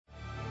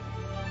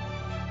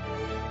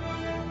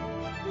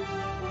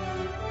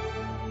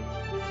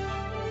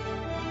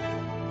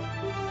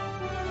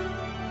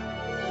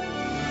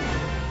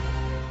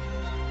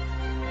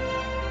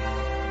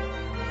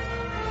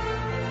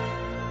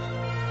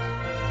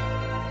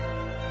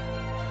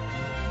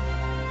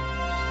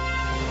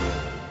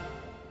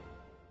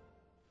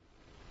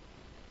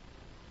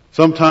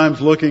Sometimes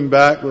looking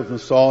back with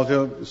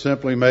nostalgia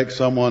simply makes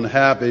someone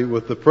happy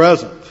with the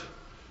present.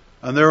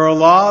 And there are a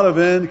lot of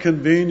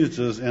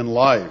inconveniences in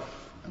life.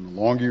 And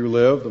the longer you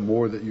live, the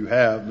more that you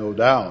have, no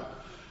doubt.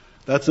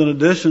 That's in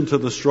addition to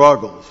the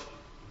struggles.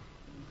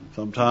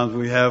 Sometimes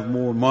we have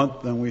more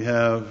month than we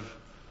have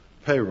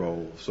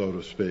payroll, so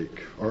to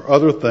speak, or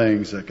other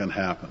things that can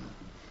happen.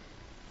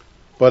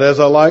 But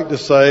as I like to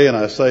say, and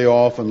I say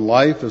often,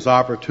 life is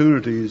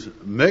opportunities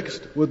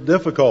mixed with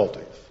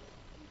difficulties.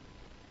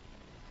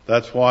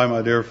 That's why,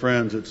 my dear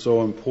friends, it's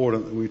so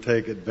important that we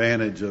take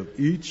advantage of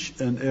each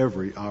and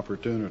every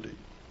opportunity.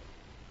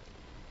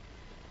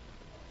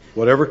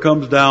 Whatever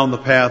comes down the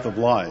path of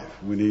life,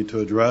 we need to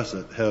address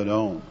it head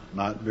on,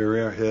 not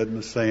bury our head in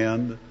the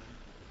sand.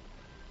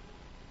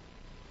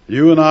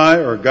 You and I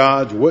are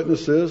God's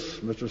witnesses.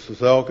 Mr.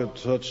 Saselka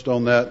touched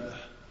on that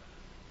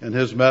in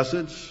his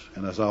message.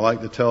 And as I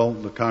like to tell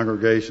the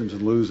congregations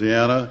in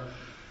Louisiana,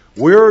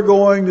 we're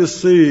going to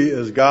see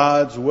as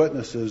God's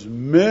witnesses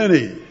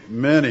many,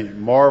 many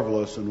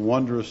marvelous and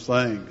wondrous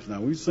things. Now,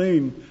 we've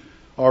seen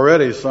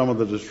already some of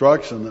the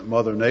destruction that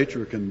Mother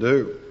Nature can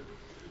do.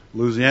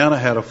 Louisiana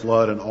had a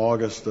flood in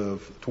August of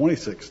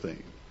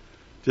 2016.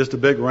 Just a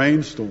big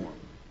rainstorm.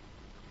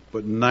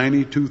 But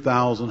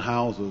 92,000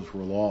 houses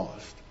were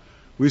lost.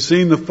 We've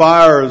seen the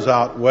fires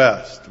out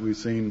west. We've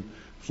seen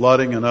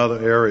flooding in other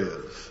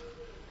areas.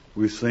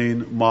 We've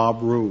seen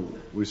mob rule.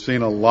 We've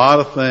seen a lot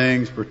of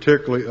things,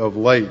 particularly of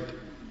late.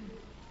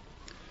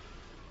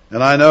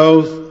 And I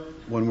know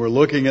when we're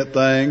looking at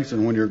things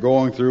and when you're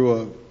going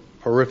through a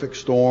horrific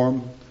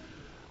storm,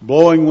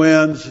 blowing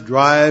winds,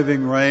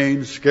 driving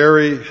rain,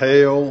 scary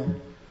hail,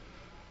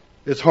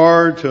 it's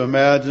hard to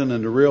imagine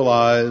and to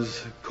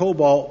realize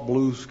cobalt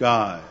blue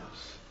skies,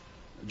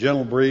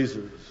 gentle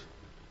breezes,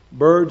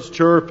 birds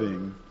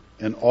chirping,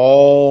 and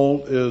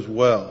all is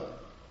well.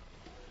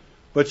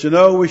 But you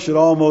know, we should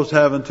almost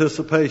have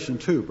anticipation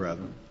too,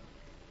 brethren.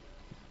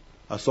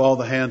 I saw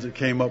the hands that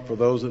came up for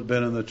those that have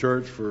been in the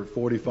church for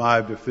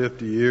 45 to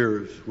 50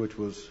 years, which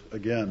was,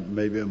 again,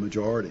 maybe a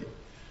majority.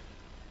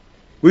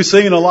 We've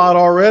seen a lot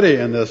already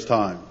in this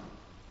time.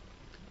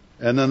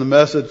 And in the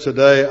message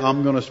today,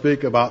 I'm going to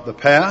speak about the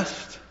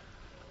past.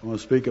 I'm going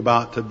to speak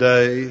about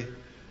today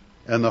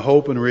and the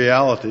hope and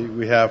reality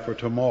we have for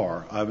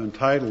tomorrow. I've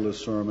entitled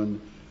this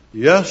sermon,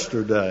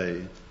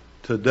 Yesterday,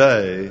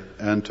 Today,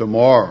 and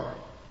Tomorrow.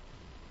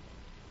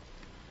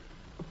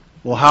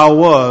 Well, how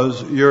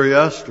was your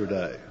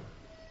yesterday?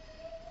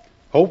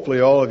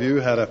 Hopefully all of you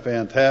had a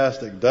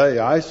fantastic day.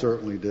 I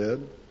certainly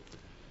did.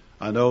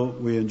 I know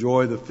we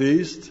enjoy the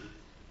feast.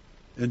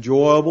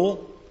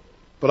 Enjoyable.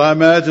 But I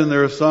imagine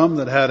there are some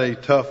that had a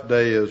tough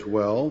day as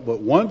well.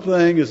 But one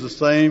thing is the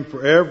same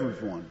for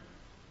everyone.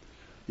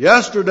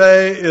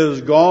 Yesterday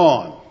is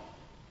gone.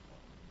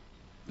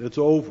 It's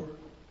over.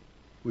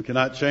 We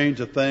cannot change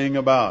a thing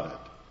about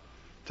it.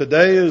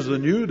 Today is the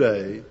new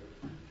day,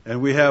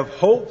 and we have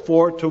hope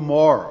for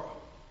tomorrow.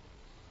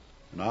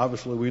 And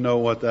obviously we know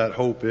what that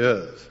hope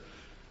is.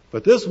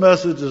 But this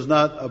message is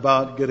not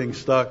about getting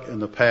stuck in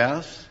the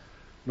past,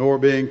 nor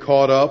being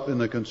caught up in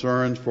the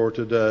concerns for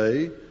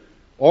today,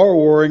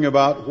 or worrying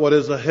about what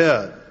is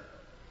ahead.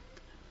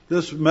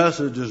 This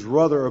message is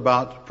rather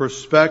about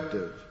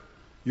perspective,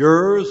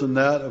 yours and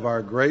that of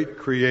our great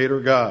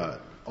Creator God,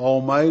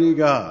 Almighty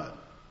God.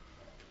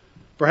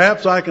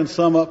 Perhaps I can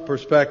sum up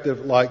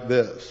perspective like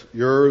this,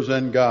 yours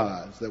and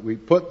God's, that we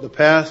put the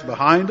past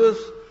behind us,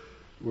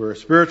 we're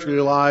spiritually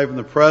alive in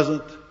the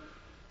present,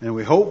 and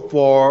we hope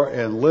for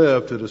and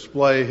live to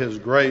display His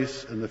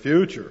grace in the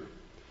future.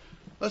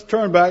 Let's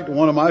turn back to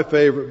one of my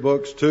favorite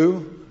books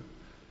too.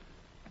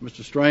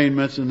 Mr. Strain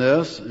mentioned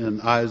this in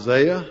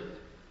Isaiah.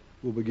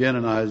 We'll begin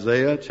in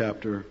Isaiah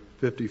chapter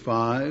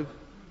 55.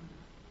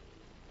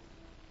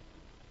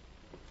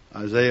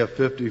 Isaiah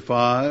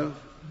 55.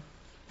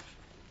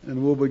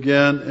 And we'll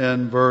begin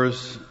in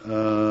verse 8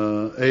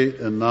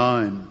 and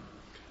 9.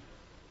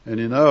 And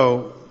you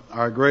know,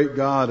 our great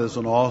God is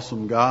an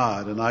awesome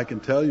God. And I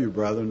can tell you,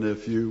 brethren,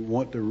 if you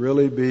want to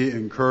really be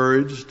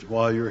encouraged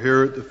while you're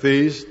here at the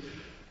feast,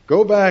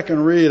 go back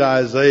and read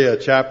Isaiah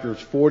chapters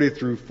 40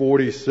 through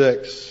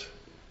 46.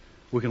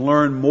 We can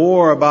learn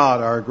more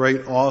about our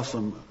great,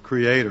 awesome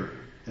Creator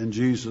in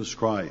Jesus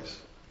Christ.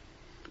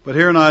 But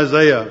here in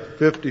Isaiah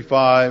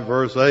 55,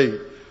 verse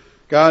 8,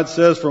 God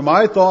says, "For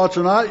my thoughts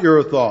are not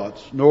your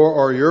thoughts, nor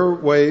are your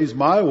ways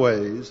my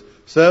ways,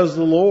 says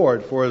the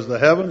Lord. For as the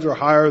heavens are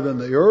higher than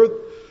the earth,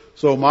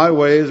 so my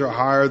ways are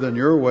higher than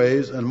your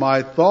ways, and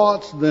my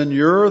thoughts than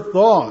your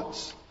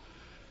thoughts."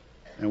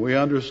 And we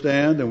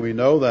understand and we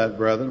know that,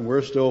 brethren,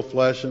 we're still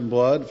flesh and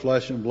blood.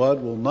 Flesh and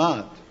blood will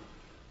not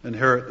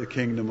inherit the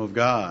kingdom of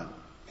God.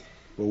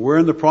 But we're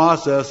in the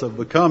process of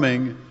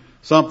becoming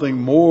something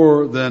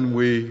more than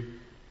we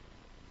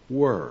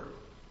were.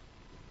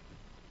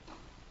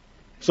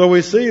 So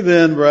we see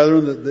then,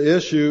 brethren, that the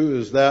issue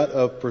is that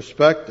of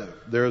perspective.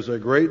 There's a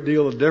great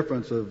deal of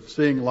difference of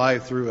seeing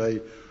life through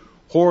a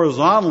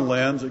horizontal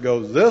lens that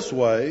goes this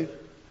way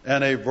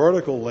and a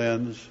vertical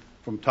lens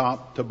from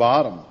top to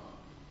bottom.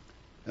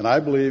 And I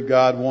believe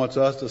God wants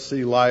us to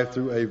see life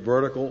through a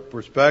vertical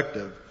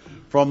perspective,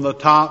 from the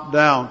top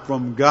down,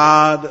 from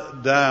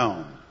God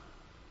down.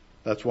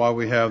 That's why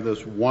we have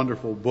this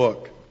wonderful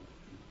book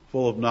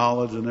full of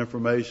knowledge and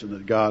information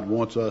that God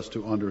wants us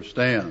to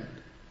understand.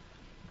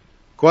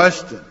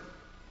 Question: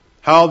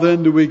 how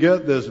then do we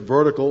get this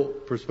vertical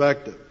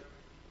perspective?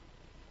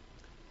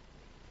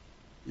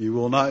 You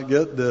will not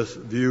get this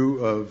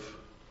view of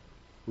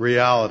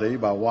reality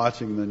by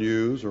watching the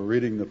news or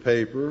reading the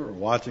paper or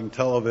watching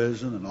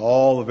television and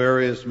all the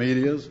various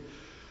medias.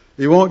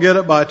 You won't get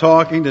it by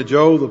talking to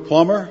Joe the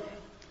plumber.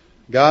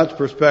 God's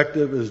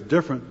perspective is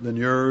different than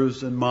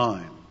yours and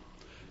mine.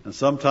 And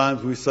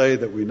sometimes we say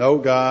that we know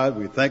God,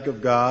 we think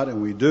of God,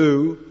 and we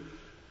do,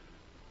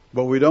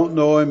 but we don't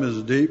know Him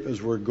as deep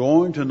as we're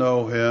going to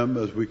know Him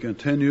as we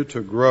continue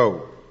to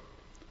grow.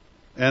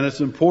 And it's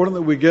important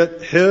that we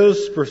get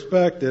His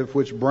perspective,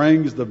 which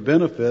brings the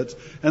benefits.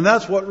 And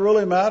that's what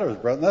really matters,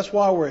 brethren. That's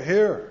why we're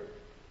here.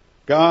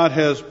 God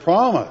has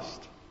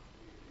promised.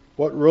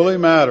 What really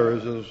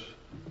matters is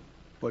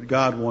what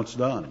God wants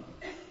done.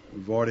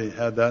 We've already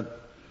had that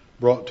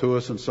brought to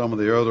us in some of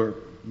the other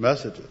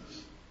messages.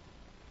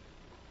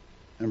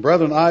 And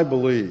brethren, I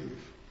believe.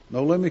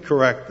 No, let me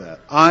correct that.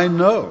 I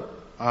know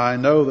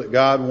that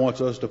God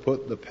wants us to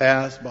put the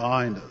past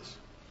behind us.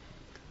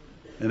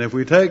 And if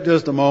we take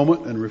just a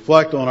moment and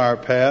reflect on our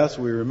past,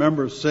 we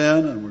remember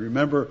sin and we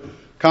remember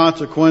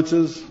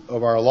consequences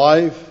of our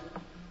life,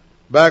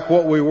 back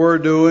what we were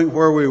doing,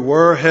 where we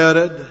were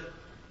headed.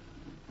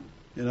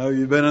 You know,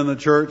 you've been in the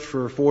church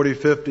for 40,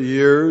 50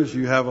 years.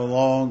 You have a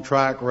long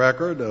track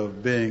record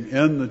of being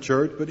in the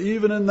church. But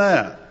even in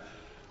that,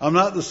 I'm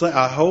not the same.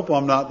 I hope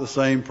I'm not the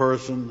same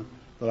person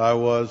that I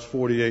was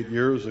 48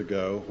 years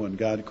ago when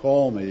God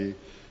called me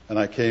and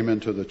I came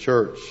into the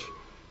church.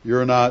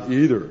 You're not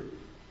either.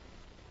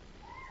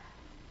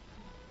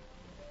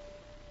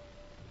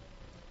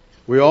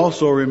 We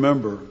also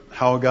remember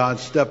how God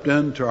stepped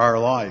into our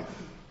life,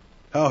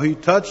 how He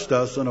touched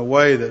us in a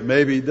way that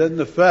maybe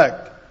didn't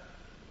affect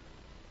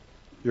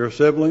your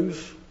siblings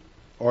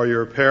or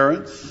your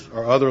parents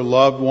or other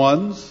loved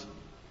ones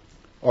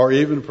or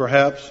even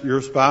perhaps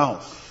your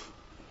spouse.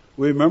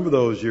 We remember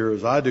those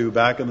years, I do,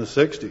 back in the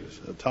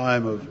 60s, a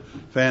time of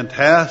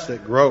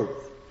fantastic growth.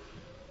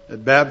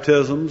 At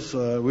baptisms,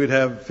 we'd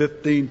have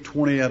 15,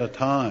 20 at a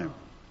time.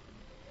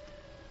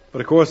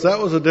 But of course, that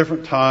was a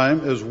different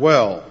time as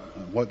well.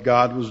 What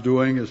God was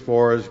doing as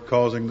far as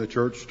causing the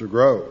church to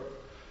grow.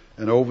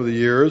 And over the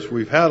years,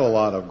 we've had a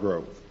lot of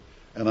growth.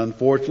 And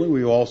unfortunately,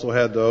 we've also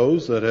had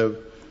those that have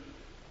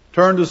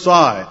turned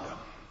aside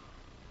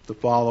to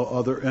follow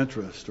other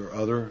interests or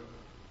other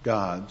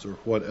gods or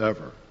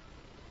whatever.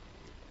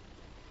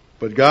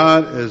 But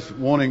God is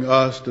wanting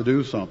us to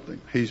do something.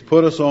 He's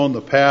put us on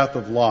the path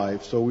of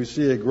life, so we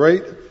see a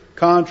great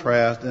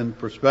contrast in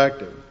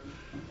perspective.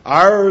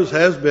 Ours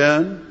has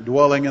been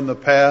dwelling in the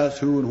past,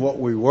 who and what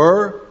we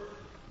were,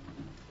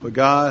 but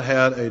God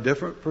had a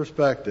different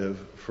perspective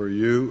for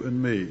you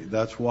and me.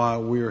 That's why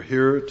we're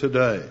here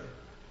today.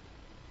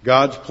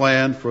 God's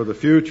plan for the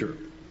future.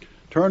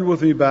 Turn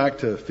with me back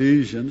to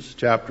Ephesians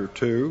chapter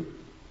 2.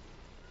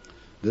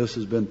 This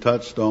has been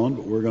touched on,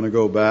 but we're going to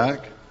go back.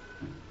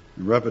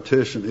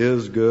 Repetition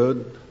is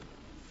good.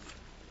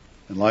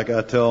 And like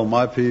I tell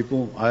my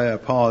people, I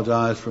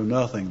apologize for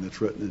nothing that's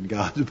written in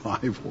God's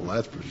Bible,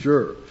 that's for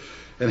sure.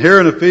 And here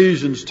in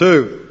Ephesians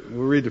 2,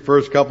 we'll read the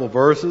first couple of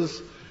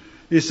verses.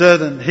 He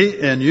said,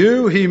 "In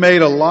you He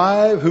made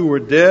alive who were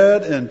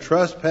dead in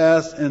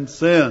trespass and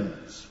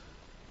sins."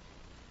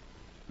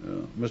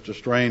 Mr.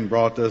 Strain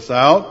brought this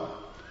out.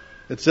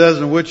 It says,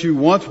 "In which you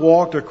once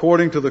walked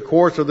according to the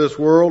course of this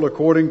world,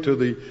 according to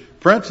the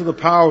prince of the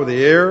power of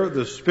the air,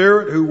 the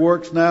spirit who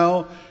works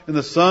now in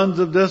the sons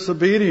of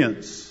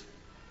disobedience."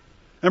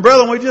 And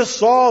brethren, we just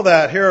saw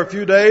that here a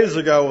few days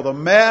ago with a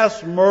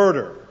mass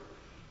murder,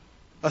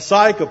 a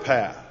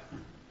psychopath,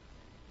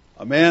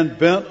 a man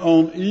bent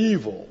on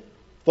evil,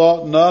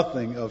 thought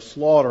nothing of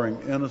slaughtering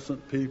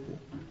innocent people.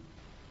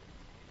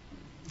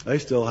 They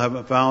still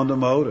haven't found a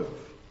motive.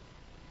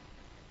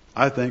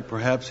 I think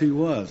perhaps he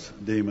was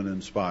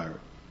demon-inspired.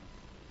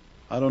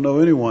 I don't know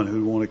anyone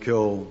who'd want to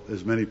kill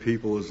as many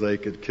people as they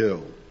could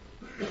kill.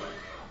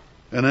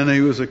 And then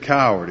he was a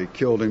coward. He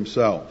killed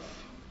himself.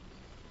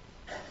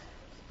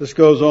 This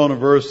goes on in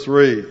verse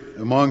 3.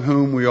 "Among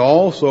whom we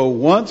also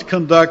once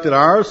conducted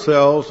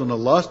ourselves in the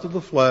lust of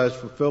the flesh,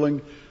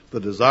 fulfilling the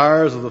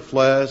desires of the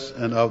flesh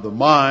and of the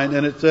mind."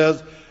 And it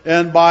says,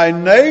 "And by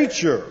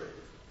nature,"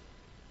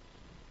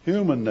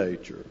 human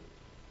nature,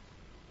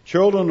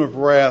 "children of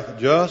wrath,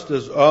 just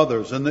as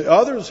others." And the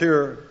others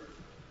here,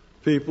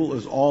 people,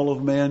 is all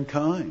of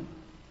mankind.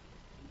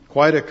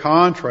 Quite a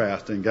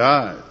contrasting,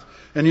 guys.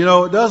 And you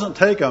know, it doesn't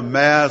take a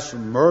mass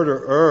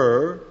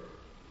murderer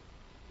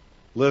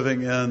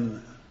living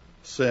in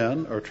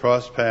sin or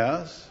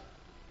trespass.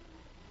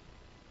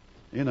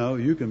 You know,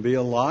 you can be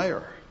a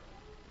liar.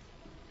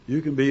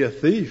 You can be a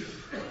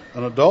thief,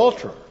 an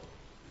adulterer.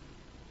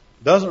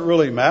 Doesn't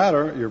really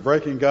matter. You're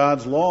breaking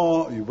God's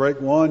law. You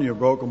break one, you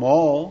broke them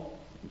all.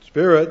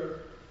 Spirit.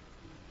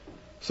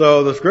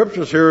 So the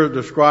scriptures here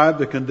describe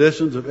the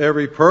conditions of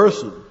every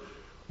person.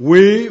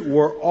 We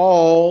were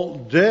all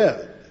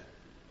dead.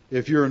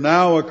 If you're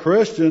now a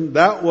Christian,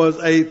 that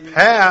was a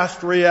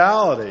past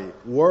reality.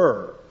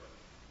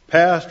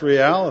 Past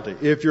reality.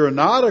 If you're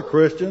not a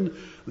Christian,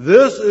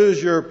 this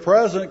is your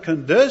present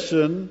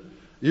condition.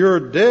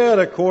 You're dead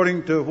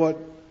according to what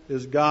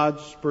is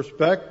God's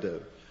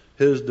perspective,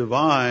 His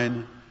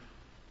divine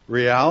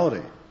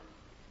reality.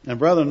 And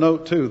brethren,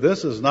 note too,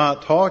 this is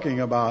not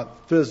talking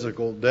about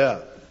physical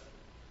death.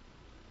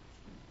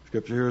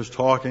 Scripture here is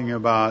talking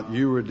about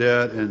you were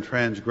dead in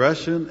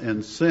transgression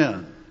and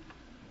sin.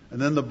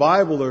 And in the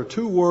Bible, there are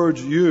two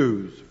words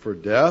used for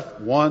death.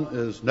 One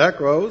is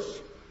nekros,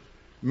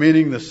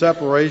 meaning the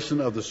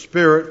separation of the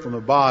spirit from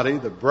the body,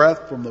 the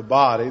breath from the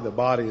body. The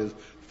body is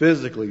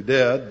physically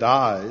dead,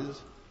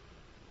 dies.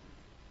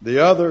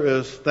 The other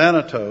is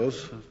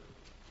thanatos,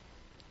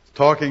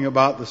 talking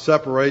about the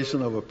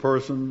separation of a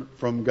person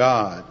from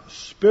God,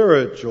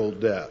 spiritual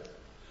death.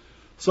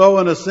 So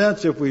in a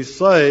sense, if we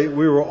say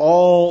we were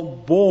all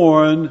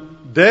born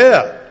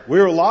dead, we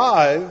were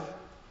alive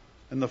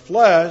in the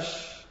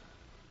flesh,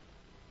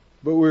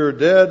 but we were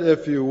dead,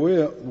 if you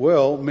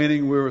will,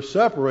 meaning we were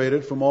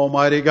separated from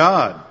Almighty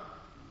God.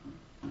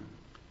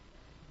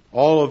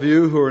 All of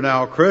you who are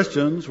now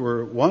Christians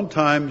were one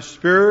time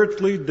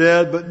spiritually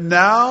dead, but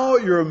now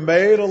you're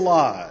made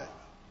alive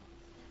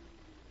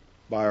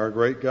by our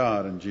great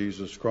God in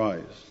Jesus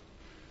Christ.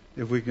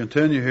 If we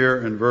continue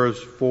here in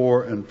verse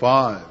 4 and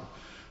 5.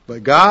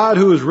 But God,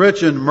 who is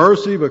rich in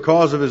mercy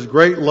because of His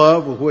great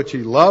love with which He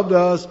loved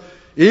us,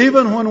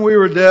 even when we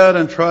were dead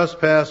in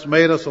trespass,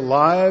 made us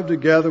alive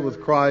together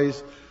with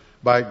Christ.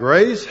 By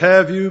grace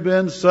have you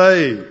been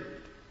saved.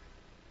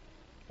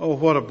 Oh,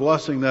 what a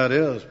blessing that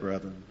is,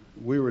 brethren.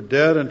 We were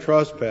dead in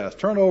trespass.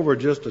 Turn over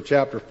just to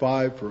chapter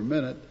 5 for a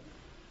minute.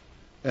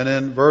 And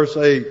in verse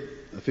 8,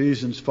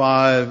 Ephesians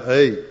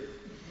 5:8.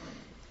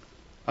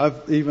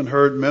 I've even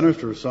heard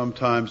ministers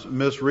sometimes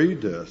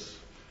misread this.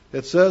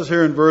 It says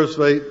here in verse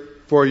 8,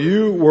 for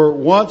you were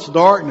once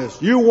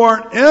darkness. You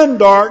weren't in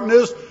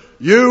darkness.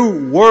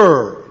 You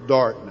were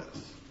darkness.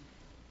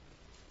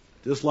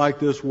 Just like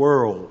this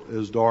world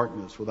is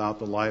darkness without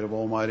the light of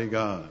Almighty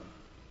God.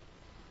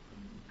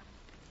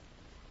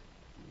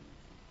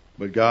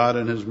 But God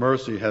in His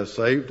mercy has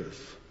saved us.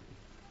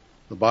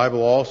 The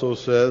Bible also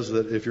says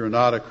that if you're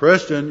not a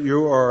Christian,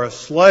 you are a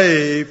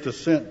slave to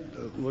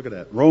sin. Look at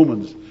that.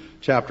 Romans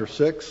chapter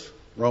 6.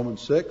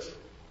 Romans 6.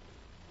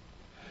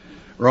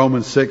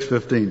 Romans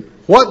 6:15.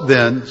 What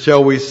then?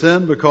 Shall we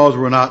sin because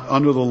we're not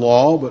under the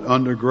law but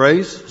under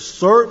grace?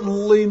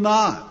 Certainly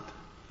not.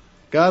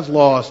 God's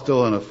law is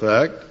still in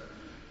effect.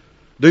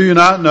 Do you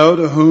not know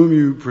to whom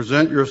you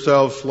present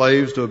yourselves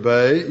slaves to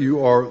obey?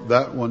 You are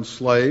that one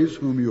slaves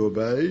whom you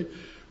obey.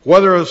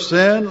 Whether of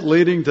sin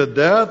leading to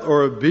death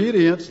or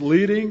obedience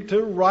leading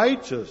to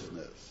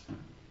righteousness.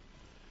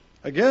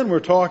 Again,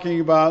 we're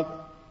talking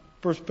about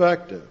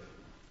perspective.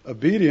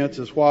 Obedience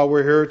is why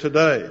we're here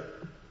today.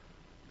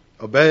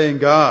 Obeying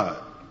God.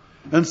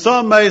 And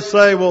some may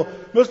say, well,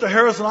 Mr.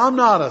 Harrison, I'm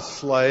not a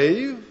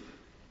slave.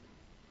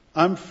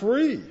 I'm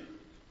free.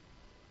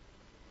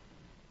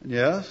 And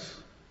yes,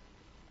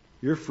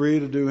 you're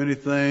free to do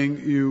anything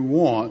you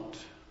want.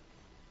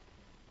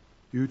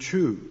 You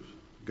choose.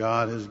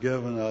 God has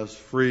given us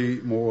free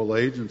moral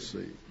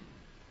agency.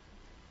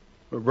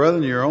 But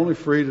brethren, you're only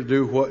free to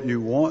do what you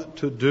want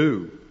to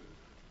do.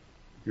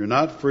 You're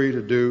not free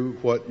to do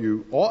what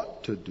you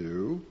ought to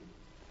do.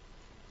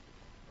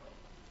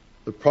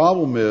 The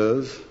problem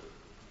is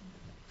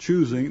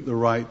choosing the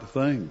right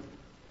thing.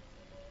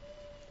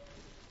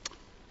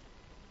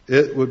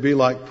 It would be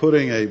like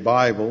putting a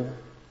Bible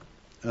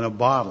and a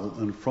bottle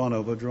in front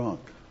of a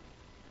drunk.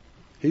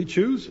 He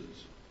chooses.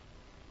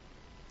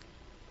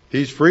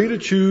 He's free to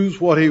choose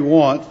what he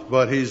wants,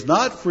 but he's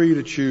not free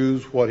to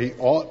choose what he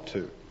ought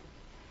to.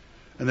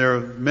 And there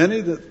are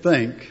many that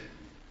think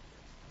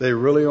they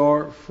really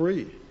are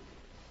free.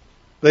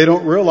 They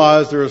don't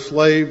realize they're a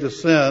slave to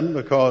sin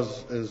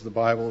because, as the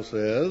Bible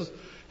says,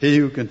 he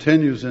who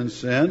continues in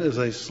sin is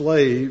a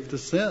slave to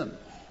sin.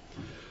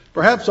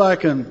 Perhaps I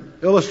can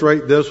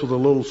illustrate this with a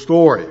little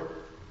story.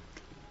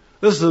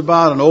 This is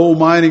about an old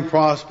mining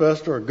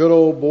prospector, a good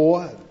old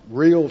boy, a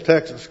real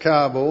Texas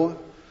cowboy,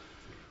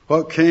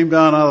 what came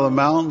down out of the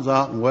mountains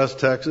out in West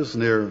Texas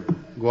near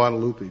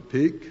Guadalupe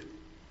Peak.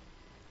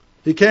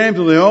 He came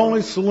to the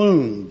only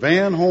saloon,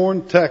 Van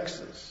Horn,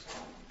 Texas.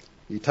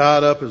 He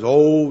tied up his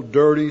old,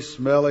 dirty,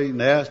 smelly,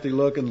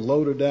 nasty-looking,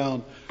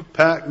 loaded-down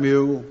pack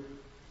mule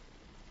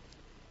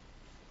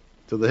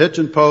to the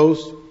hitching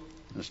post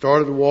and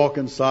started to walk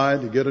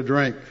inside to get a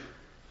drink.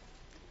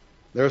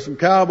 There were some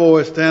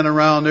cowboys standing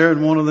around there,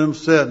 and one of them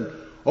said,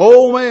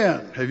 "Old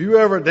man, have you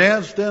ever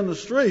danced in the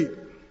street?"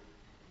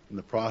 And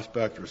the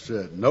prospector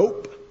said,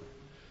 "Nope."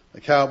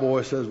 The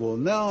cowboy says, "Well,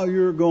 now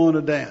you're going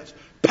to dance."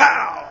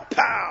 Pow!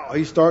 Pow!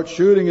 He starts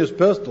shooting his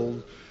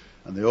pistols.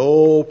 And the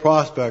old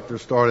prospector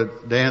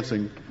started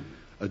dancing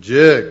a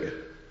jig.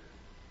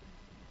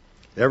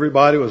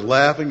 Everybody was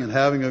laughing and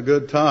having a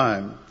good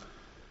time.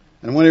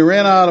 And when he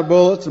ran out of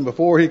bullets and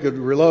before he could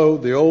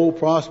reload, the old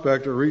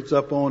prospector reached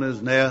up on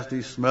his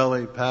nasty,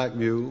 smelly pack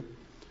mule,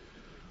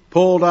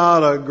 pulled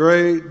out a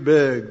great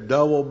big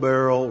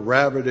double-barrel,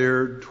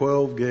 rabbit-eared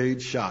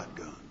 12-gauge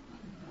shotgun.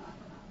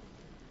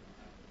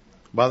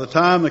 By the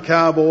time the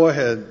cowboy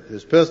had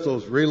his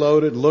pistols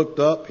reloaded and looked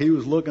up, he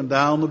was looking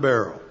down the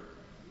barrel.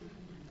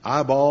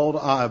 Eyeball to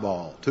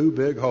eyeball, 2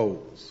 big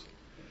holes.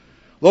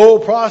 The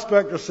old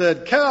prospector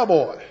said,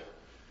 "Cowboy,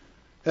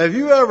 have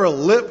you ever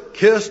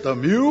lip-kissed a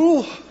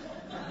mule?"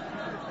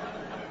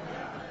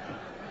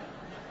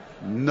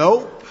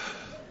 "Nope,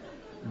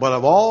 but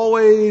I've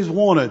always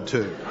wanted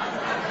to."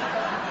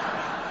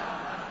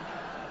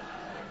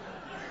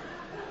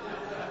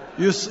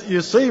 You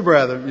see,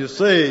 brethren,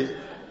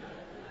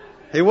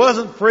 he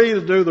wasn't free to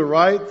do the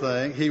right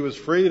thing. He was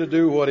free to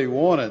do what he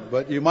wanted.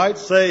 But you might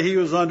say he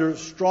was under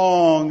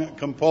strong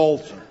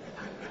compulsion.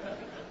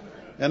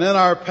 And in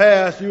our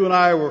past, you and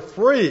I were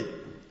free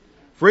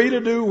to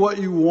do what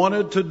you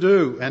wanted to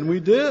do. And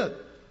we did.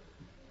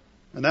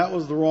 And that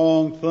was the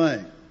wrong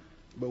thing.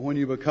 But when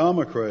you become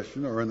a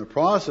Christian, or in the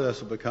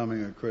process of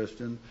becoming a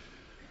Christian,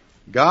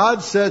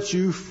 God sets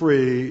you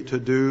free to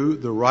do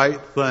the right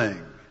thing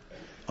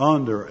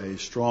under a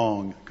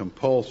strong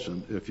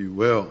compulsion, if you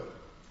will.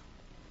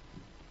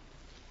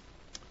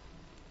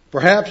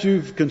 Perhaps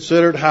you've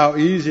considered how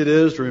easy it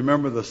is to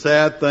remember the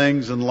sad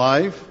things in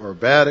life or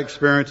bad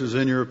experiences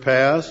in your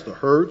past, the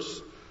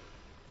hurts,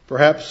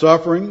 perhaps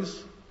sufferings.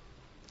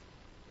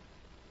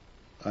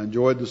 I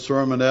enjoyed the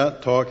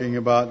sermonette talking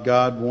about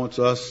God wants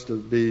us to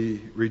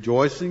be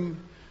rejoicing.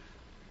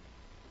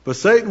 But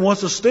Satan wants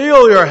to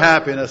steal your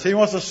happiness. He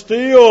wants to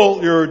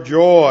steal your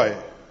joy.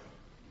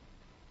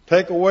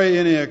 Take away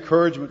any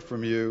encouragement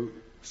from you.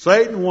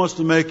 Satan wants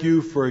to make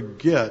you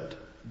forget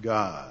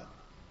God.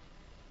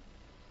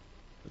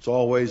 It's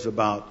always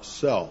about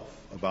self,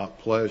 about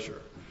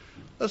pleasure.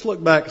 Let's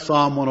look back at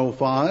Psalm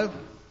 105.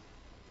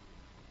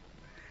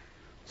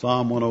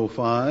 Psalm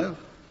 105.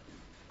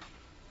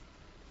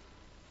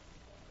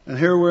 And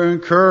here we're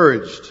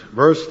encouraged.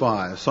 Verse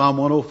 5, Psalm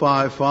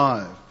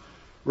 105:5.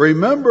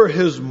 Remember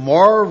his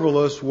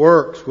marvelous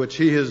works which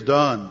he has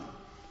done,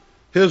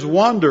 his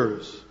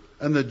wonders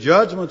and the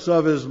judgments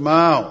of his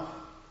mouth.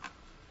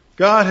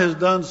 God has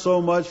done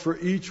so much for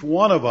each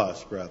one of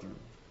us, brethren.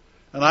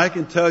 And I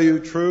can tell you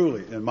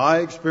truly, in my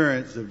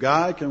experience, if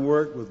God can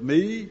work with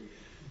me,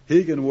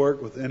 he can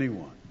work with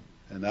anyone.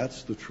 And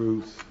that's the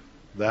truth.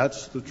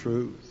 That's the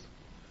truth.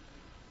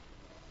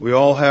 We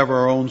all have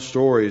our own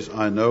stories,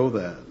 I know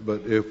that.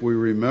 But if we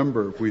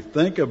remember, if we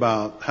think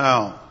about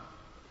how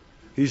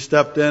he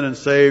stepped in and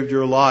saved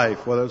your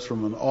life, whether it's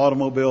from an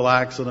automobile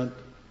accident,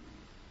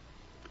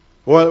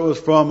 whether it was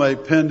from a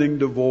pending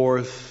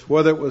divorce,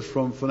 whether it was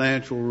from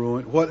financial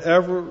ruin,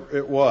 whatever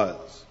it was,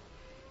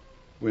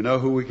 we know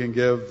who we can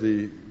give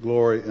the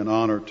glory and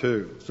honor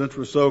to. Since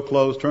we're so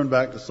close, turn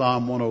back to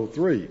Psalm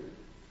 103.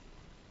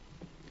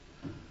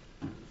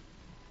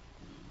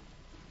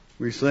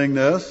 We sing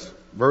this,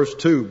 verse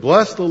 2.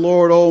 Bless the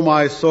Lord, O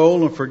my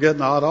soul, and forget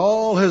not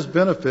all his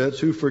benefits,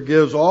 who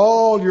forgives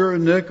all your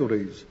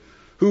iniquities,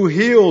 who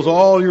heals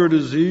all your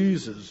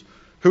diseases,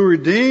 who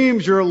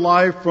redeems your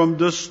life from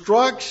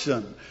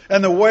destruction.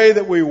 And the way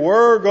that we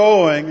were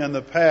going in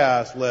the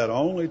past led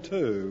only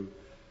to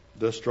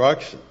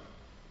destruction.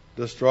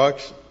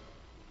 Destruction.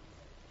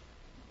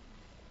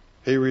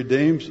 He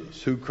redeems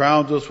us, who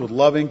crowns us with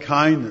loving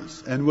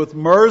kindness and with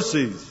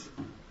mercies.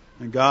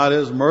 And God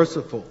is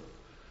merciful.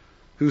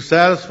 Who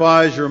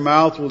satisfies your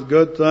mouth with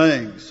good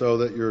things, so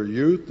that your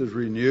youth is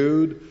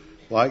renewed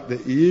like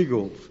the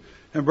eagles.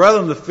 And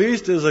brethren, the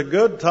feast is a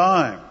good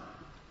time.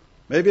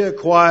 Maybe a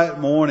quiet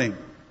morning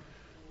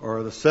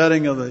or the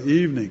setting of the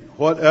evening,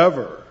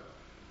 whatever.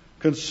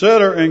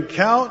 Consider and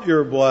count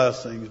your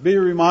blessings. Be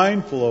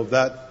mindful of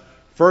that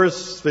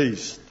first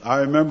feast. I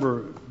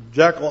remember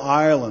Jekyll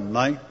Island,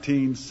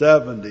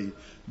 1970.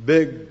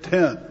 Big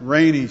tent,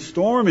 rainy,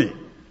 stormy.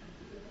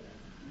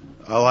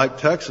 I like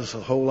Texas a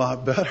whole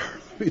lot better,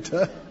 let me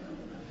tell you.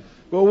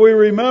 But we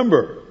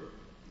remember.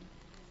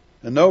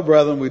 And no,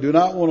 brethren, we do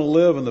not want to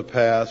live in the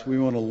past. We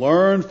want to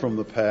learn from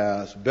the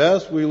past.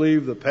 Best we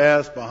leave the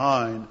past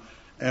behind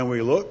and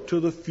we look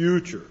to the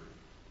future.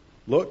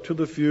 Look to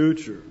the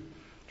future.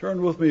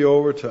 Turn with me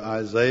over to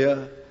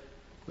Isaiah,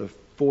 the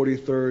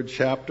 43rd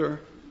chapter.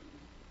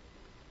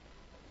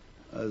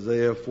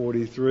 Isaiah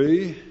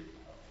 43.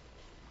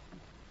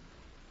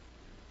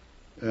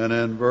 And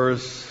in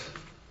verse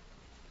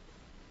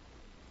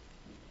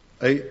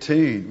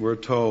 18, we're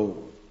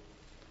told,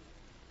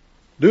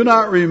 do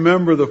not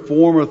remember the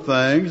former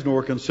things,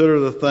 nor consider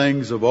the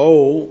things of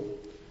old.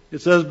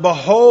 It says,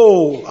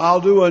 behold,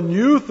 I'll do a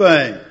new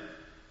thing.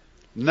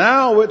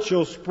 Now it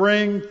shall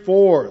spring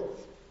forth.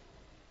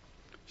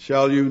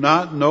 Shall you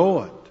not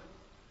know it?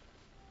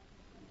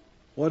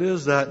 What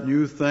is that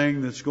new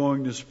thing that's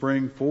going to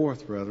spring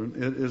forth, brethren?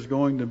 It is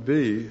going to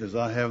be, as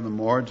I have in the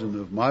margin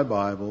of my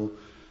Bible,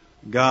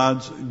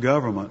 God's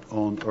government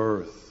on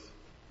earth.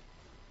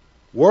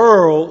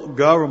 World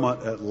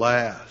government at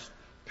last.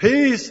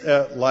 Peace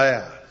at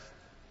last.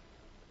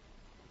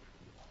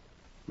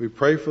 We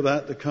pray for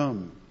that to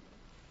come.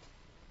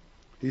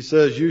 He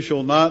says,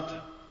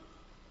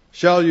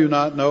 shall you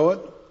not know it?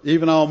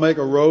 Even I'll make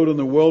a road in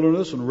the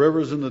wilderness and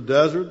rivers in the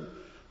desert.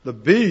 The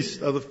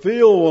beasts of the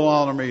field will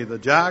honor me, the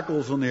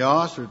jackals and the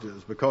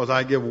ostriches, because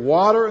I give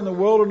water in the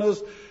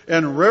wilderness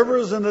and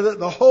rivers in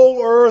the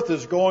whole earth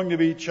is going to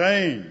be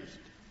changed.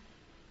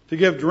 To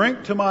give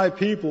drink to my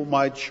people,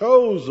 my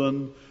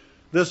chosen,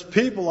 this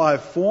people I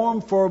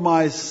formed for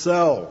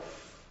myself.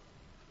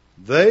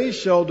 They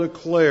shall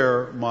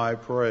declare my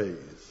praise.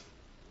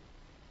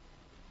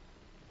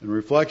 In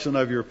reflection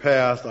of your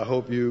past, I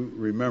hope you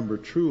remember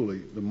truly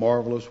the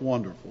marvelous,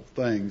 wonderful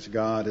things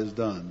God has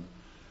done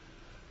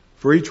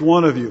for each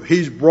one of you.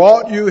 He's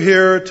brought you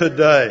here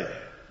today.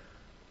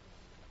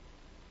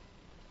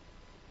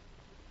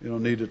 You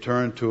don't need to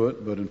turn to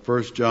it, but in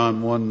 1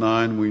 John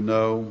 1:9 we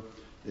know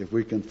if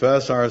we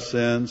confess our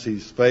sins,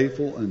 He's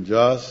faithful and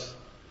just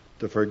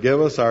to forgive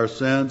us our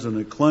sins and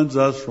to cleanse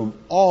us from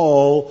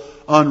all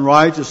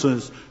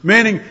unrighteousness.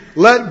 Meaning,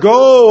 let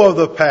go of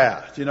the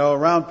past.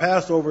 Around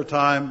Passover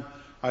time,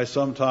 I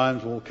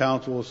sometimes will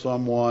counsel with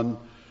someone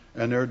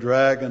and they're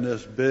dragging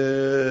this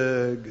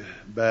big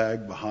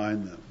bag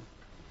behind them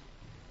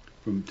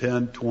from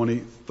 10, 20,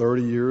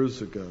 30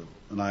 years ago.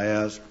 And I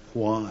ask,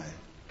 why?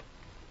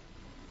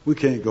 We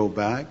can't go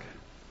back.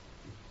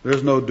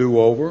 There's no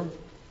do-over.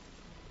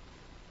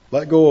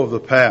 Let go of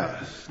the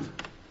past.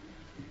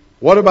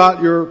 What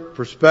about your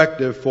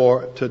perspective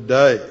for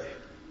today?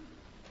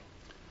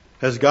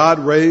 Has God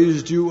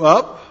raised you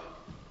up?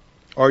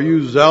 Are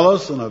you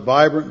zealous and a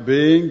vibrant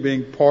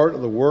being part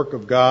of the work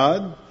of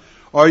God?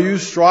 Are you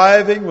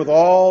striving with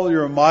all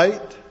your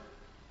might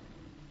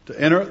to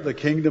enter the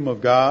kingdom of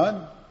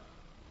God?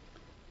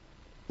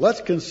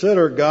 Let's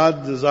consider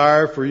God's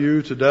desire for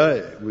you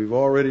today. We've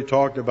already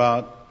talked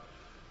about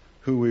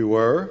who we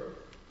were.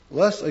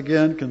 Let's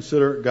again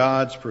consider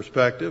God's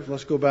perspective.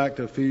 Let's go back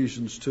to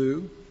Ephesians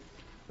 2.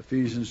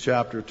 Ephesians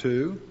chapter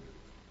 2.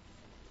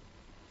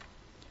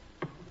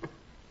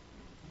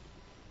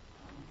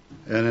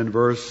 And in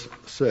verse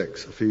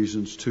 6,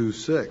 Ephesians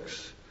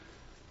 2:6.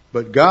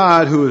 But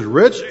God, who is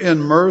rich in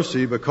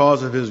mercy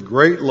because of His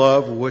great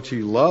love with which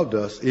He loved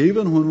us,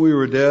 even when we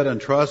were dead in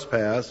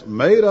trespass,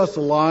 made us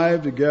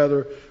alive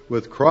together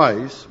with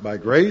Christ. By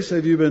grace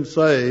have you been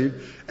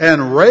saved,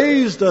 and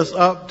raised us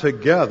up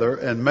together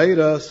and made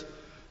us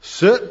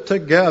sit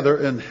together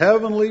in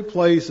heavenly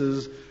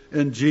places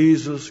in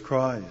Jesus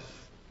Christ.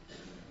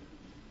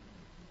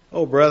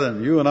 Oh,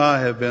 brethren, you and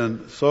I have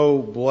been so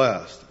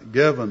blessed,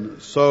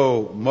 given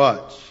so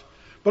much.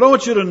 But I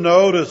want you to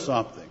notice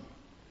something.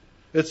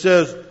 It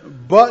says,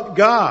 but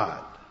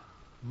God.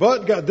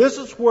 But God. This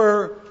is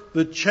where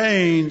the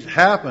change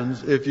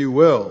happens, if you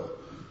will.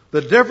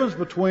 The difference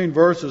between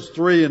verses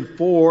 3 and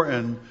 4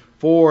 and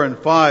 4 and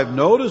 5.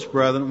 Notice,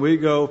 brethren, we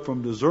go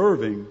from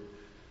deserving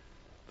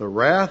the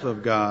wrath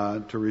of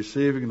God to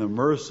receiving the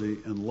mercy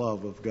and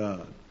love of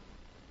God.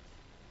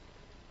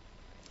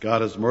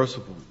 God is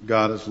merciful.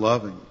 God is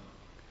loving.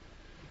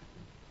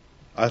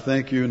 I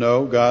think you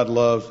know God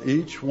loves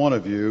each one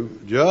of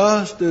you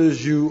just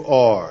as you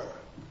are.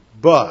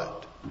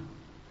 But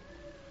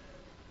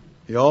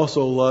He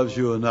also loves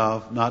you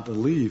enough not to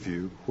leave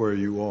you where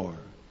you are.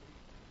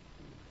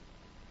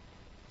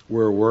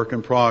 We're a work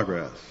in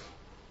progress.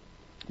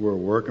 We're a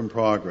work in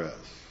progress.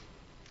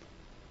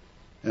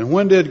 And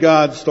when did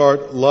God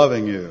start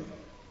loving you?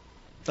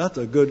 That's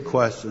a good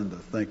question to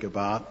think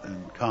about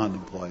and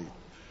contemplate.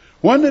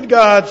 When did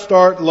God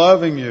start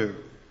loving you?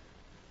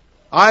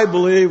 I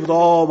believe with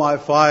all my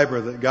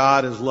fiber that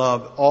God has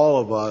loved all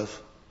of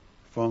us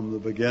from the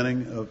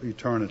beginning of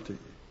eternity.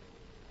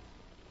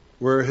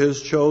 We're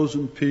His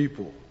chosen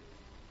people.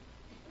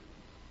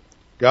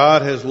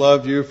 God has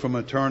loved you from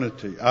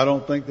eternity. I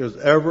don't think there's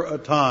ever a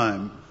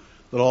time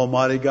that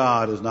Almighty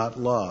God has not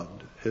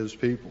loved His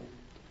people.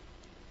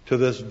 To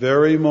this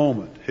very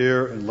moment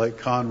here in Lake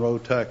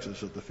Conroe,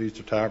 Texas at the Feast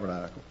of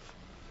Tabernacles.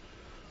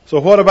 So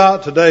what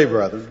about today,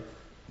 brethren?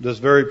 This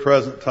very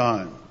present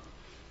time.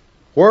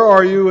 Where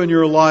are you in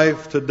your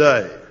life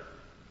today?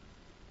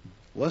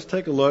 Let's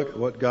take a look at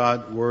what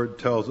God's Word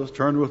tells us.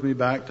 Turn with me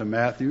back to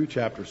Matthew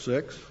chapter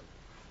 6.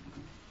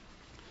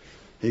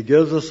 He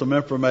gives us some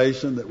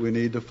information that we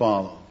need to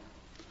follow.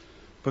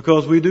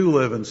 Because we do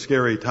live in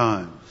scary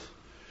times.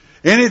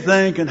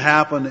 Anything can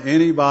happen to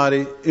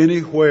anybody,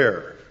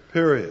 anywhere,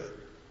 period.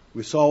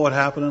 We saw what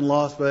happened in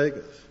Las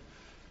Vegas.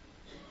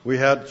 We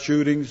had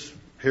shootings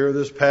here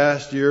this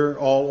past year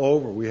all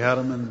over. We had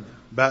them in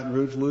Baton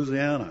Rouge,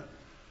 Louisiana.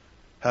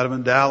 Had them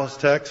in Dallas,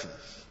 Texas.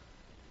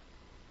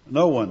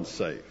 No one's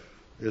safe.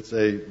 It's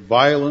a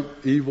violent,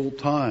 evil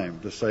time,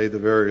 to say the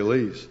very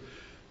least.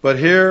 But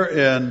here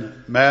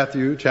in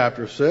Matthew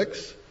chapter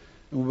 6,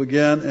 we'll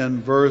begin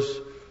in verse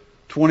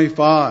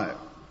 25.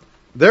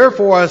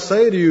 Therefore I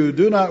say to you,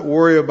 do not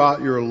worry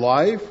about your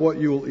life, what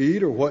you'll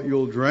eat or what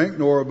you'll drink,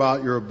 nor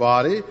about your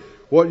body,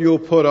 what you'll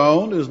put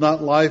on. Is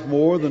not life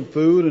more than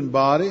food and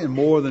body and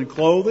more than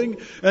clothing?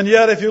 And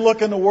yet if you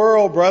look in the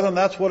world, brethren,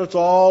 that's what it's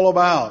all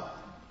about.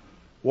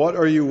 What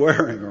are you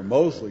wearing or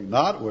mostly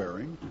not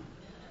wearing?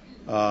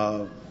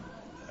 And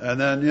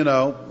then,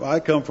 I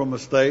come from a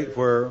state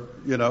where,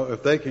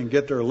 if they can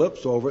get their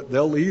lips over it,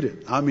 they'll eat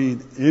it. I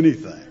mean,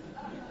 anything.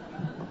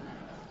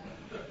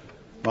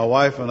 My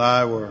wife and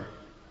I were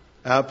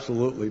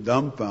absolutely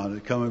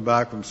dumbfounded coming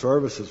back from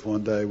services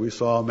one day. We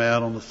saw a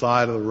man on the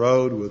side of the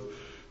road with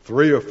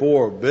 3 or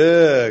 4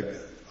 big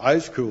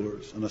ice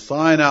coolers and a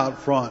sign out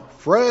front,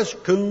 fresh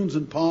coons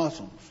and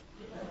possums.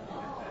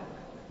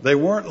 They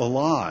weren't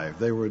alive.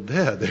 They were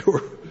dead. They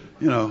were,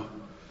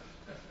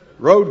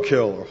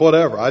 roadkill or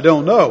whatever. I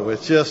don't know.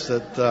 It's just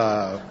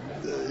that,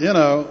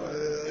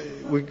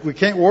 we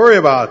can't worry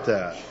about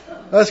that.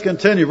 Let's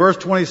continue. Verse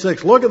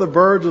 26. Look at the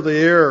birds of the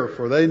air,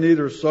 for they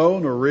neither sow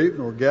nor reap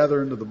nor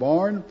gather into the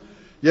barn,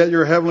 yet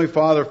your heavenly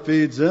Father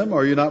feeds them.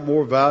 Are you not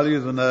more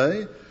valuable than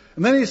they?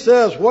 And then he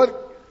says,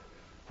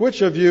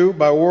 which of you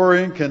by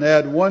worrying can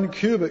add 1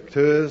 cubit to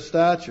his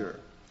stature?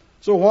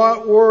 So why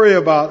worry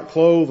about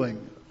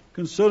clothing?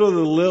 Consider the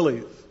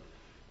lilies,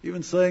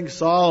 even saying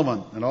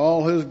Solomon in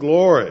all his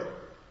glory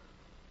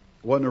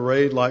wasn't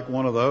arrayed like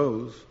one of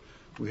those.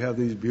 We have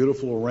these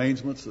beautiful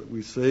arrangements that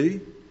we see.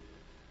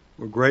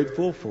 We're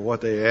grateful for what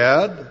they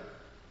add.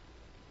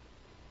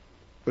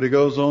 But he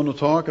goes on to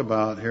talk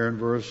about here in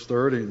verse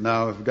 30,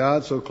 now if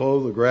God so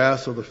clothe the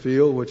grass of the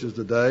field, which is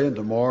today and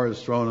tomorrow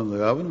is thrown in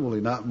the oven, will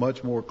he not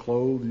much more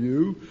clothe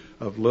you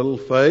of little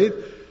faith?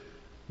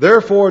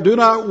 Therefore do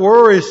not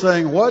worry,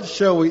 saying, what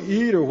shall we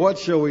eat, or what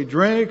shall we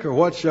drink, or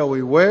what shall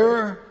we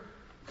wear?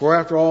 For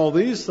after all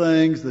these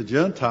things the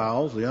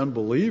Gentiles, the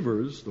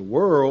unbelievers, the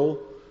world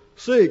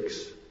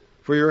seeks.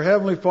 For your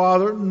heavenly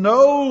Father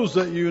knows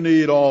that you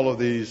need all of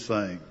these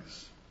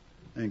things.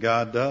 And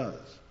God does.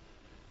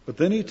 But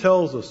then he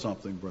tells us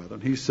something, brethren.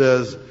 He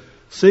says,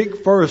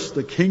 seek first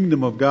the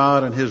kingdom of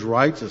God and his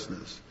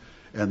righteousness,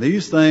 and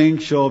these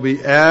things shall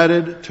be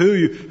added to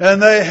you.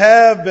 And they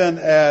have been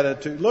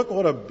added to you. Look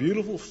what a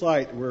beautiful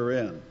sight we're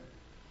in.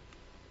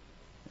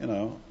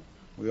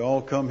 We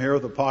all come here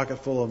with a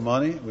pocket full of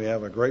money. We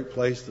have a great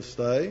place to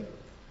stay.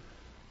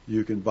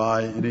 You can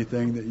buy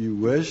anything that you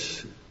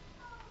wish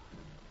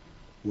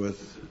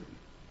with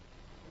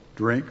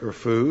drink or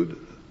food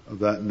of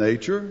that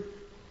nature.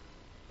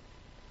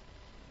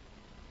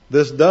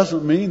 This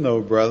doesn't mean,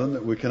 though, brethren,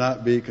 that we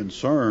cannot be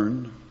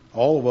concerned.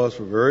 All of us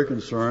were very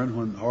concerned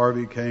when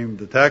Harvey came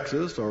to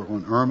Texas or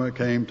when Irma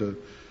came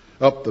to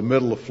up the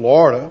middle of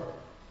Florida.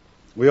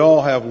 We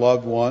all have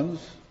loved ones.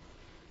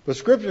 The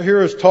scripture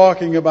here is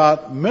talking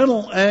about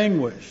mental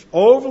anguish,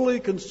 overly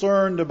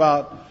concerned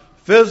about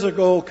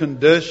physical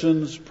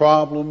conditions,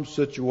 problems,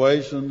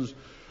 situations,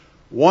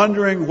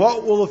 wondering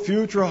what will the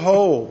future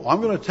hold.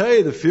 I'm going to tell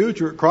you the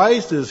future.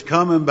 Christ is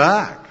coming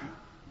back.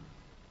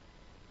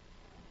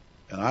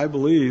 And I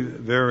believe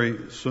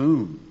very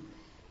soon.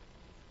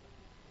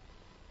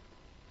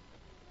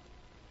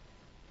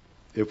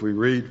 If we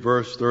read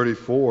verse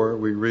 34,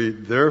 we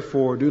read,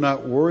 therefore do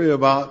not worry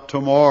about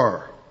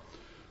tomorrow.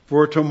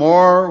 For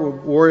tomorrow will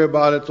worry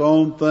about its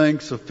own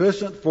things.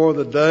 Sufficient for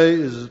the day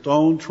is its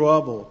own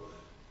trouble.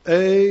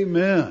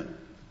 Amen.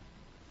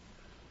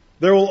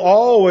 There will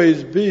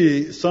always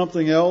be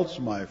something else,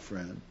 my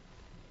friend.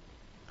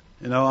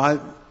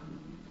 I'm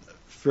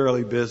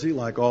fairly busy,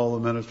 like all the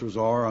ministers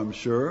are, I'm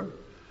sure.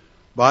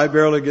 But I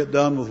barely get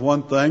done with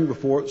one thing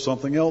before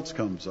something else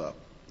comes up.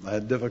 I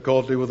had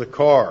difficulty with a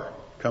car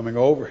coming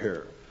over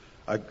here.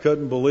 I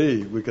couldn't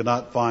believe we could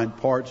not find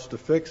parts to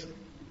fix it.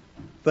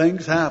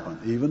 Things happen,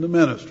 even to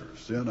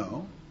ministers,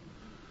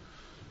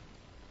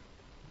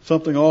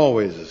 Something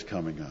always is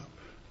coming up.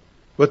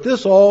 But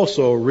this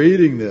also,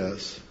 reading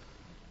this,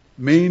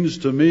 means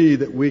to me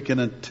that we can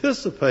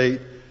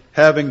anticipate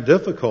having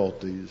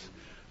difficulties.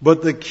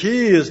 But the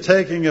key is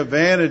taking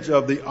advantage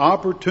of the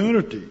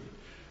opportunity,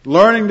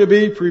 learning to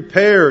be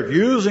prepared,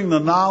 using the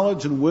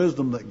knowledge and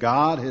wisdom that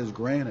God has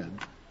granted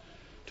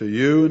to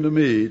you and to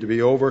me to be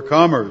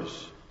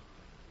overcomers.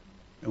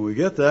 And we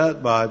get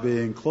that by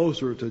being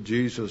closer to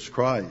Jesus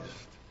Christ.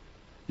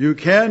 You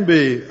can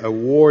be a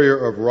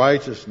warrior of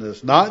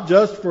righteousness, not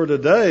just for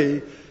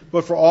today,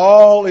 but for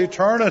all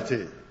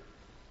eternity.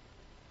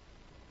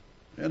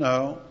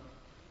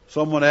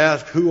 Someone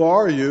asks, who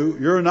are you?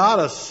 You're not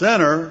a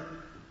sinner.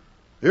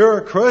 You're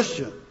a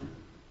Christian.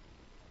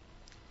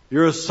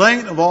 You're a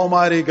saint of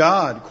Almighty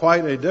God.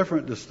 Quite a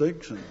different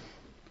distinction.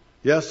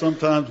 Yes,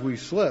 sometimes we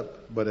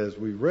slip, but as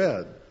we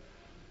read,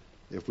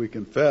 if we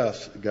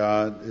confess,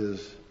 God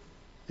is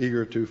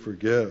eager to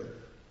forgive.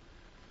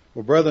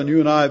 Well, brethren, you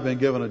and I have been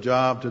given a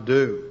job to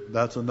do.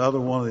 That's another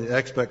one of the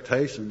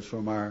expectations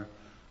from our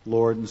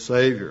Lord and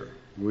Savior.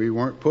 We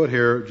weren't put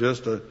here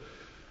just to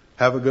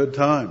have a good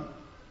time.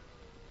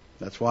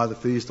 That's why the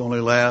feast only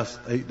lasts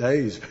 8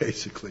 days,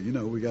 basically.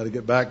 We got to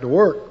get back to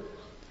work.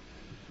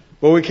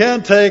 But we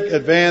can take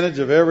advantage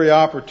of every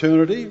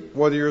opportunity,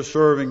 whether you're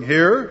serving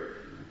here,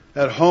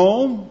 at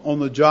home, on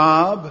the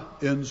job,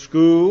 in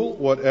school,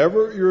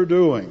 whatever you're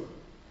doing.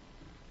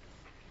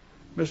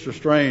 Mr.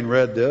 Strain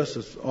read this.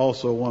 It's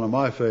also one of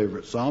my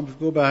favorite Psalms.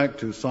 Go back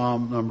to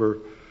Psalm number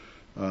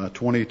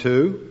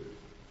 22.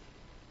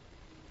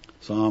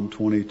 Psalm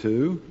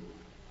 22.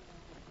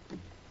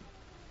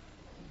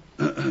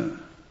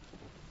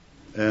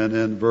 And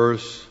in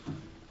verse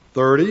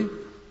 30,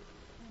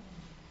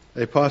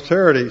 a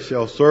posterity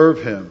shall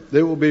serve him.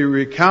 It will be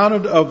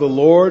recounted of the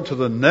Lord to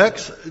the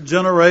next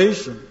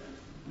generation.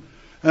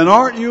 And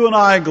aren't you and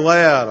I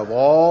glad of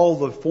all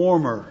the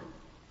former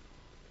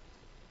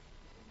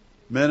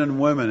men and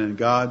women in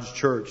God's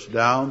church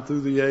down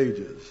through the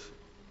ages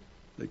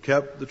that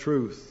kept the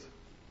truth,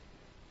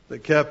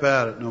 that kept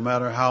at it no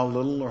matter how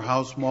little or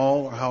how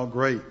small or how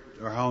great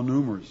or how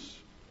numerous.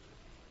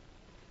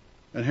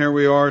 And here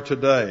we are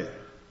today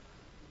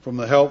from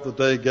the help that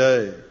they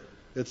gave.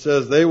 It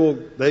says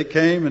they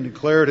came and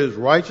declared his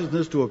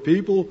righteousness to a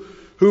people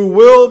who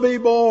will be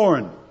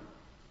born.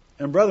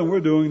 And brethren, we're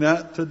doing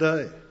that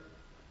today.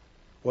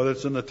 Whether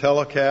it's in the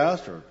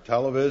telecast or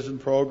television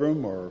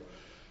program or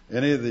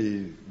any of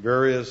the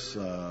various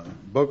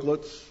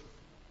booklets,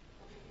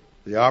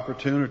 the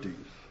opportunities.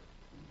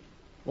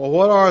 Well,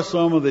 what are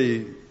some of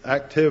the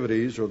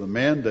activities or the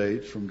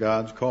mandates from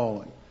God's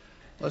calling?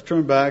 Let's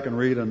turn back and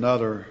read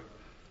another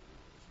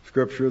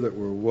scripture that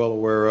we're well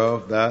aware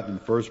of, that in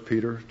 1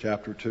 Peter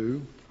chapter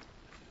 2.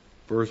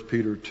 1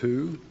 Peter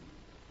 2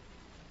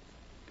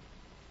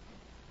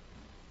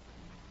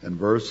 and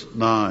verse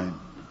 9.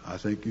 I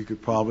think you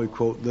could probably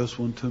quote this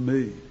one to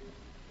me.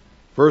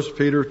 1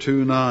 Peter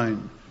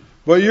 2:9.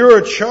 But you're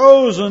a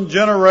chosen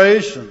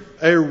generation,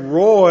 a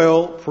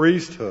royal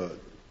priesthood.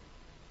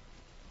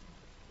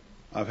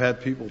 I've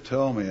had people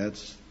tell me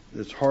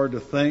it's hard to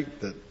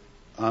think that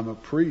I'm a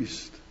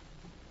priest.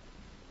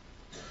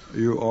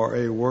 You are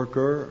a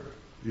worker.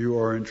 You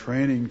are in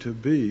training to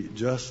be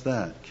just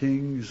that,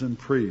 kings and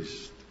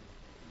priests.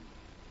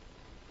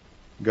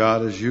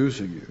 God is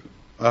using you.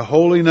 A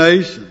holy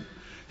nation,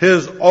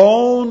 his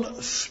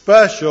own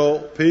special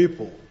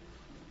people.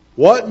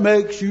 What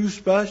makes you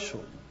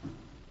special?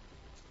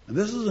 And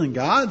this is in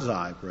God's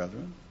eye,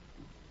 brethren.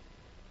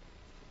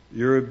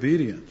 Your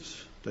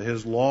obedience to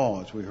his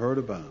law, as we heard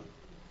about.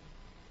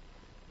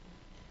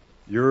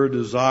 Your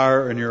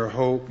desire and your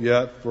hope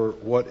yet for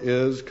what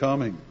is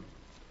coming.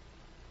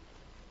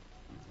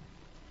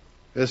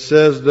 It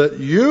says that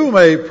you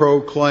may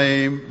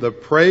proclaim the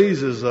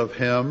praises of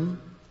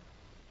him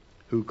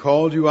who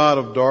called you out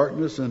of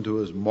darkness into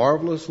his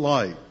marvelous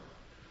light,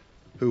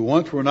 who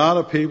once were not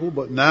a people,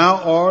 but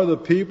now are the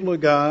people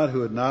of God,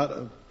 who had not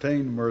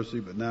obtained mercy,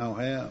 but now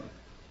have.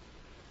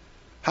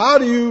 How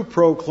do you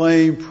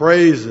proclaim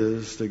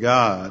praises to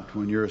God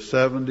when you're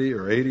 70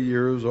 or 80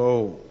 years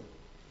old?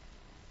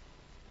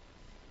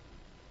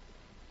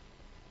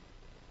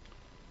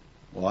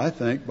 Well, I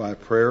think by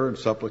prayer and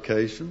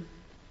supplication.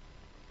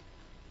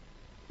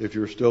 If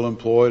you're still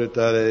employed at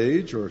that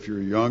age, or if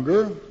you're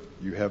younger,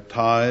 you have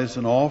tithes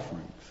and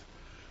offerings.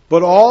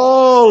 But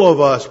all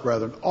of us,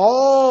 brethren,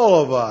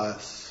 all of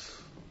us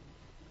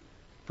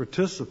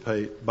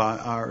participate by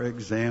our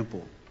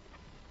example.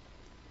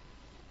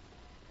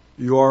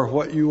 You are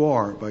what you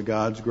are by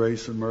God's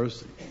grace and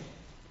mercy.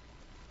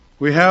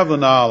 We have the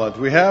knowledge.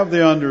 We have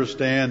the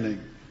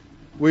understanding.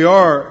 We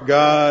are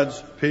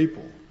God's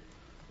people.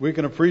 We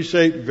can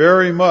appreciate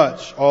very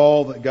much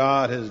all that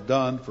God has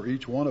done for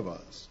each one of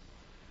us.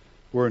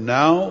 We're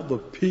now the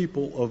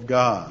people of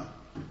God.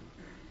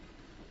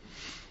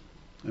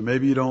 And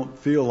maybe you don't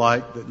feel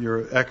like that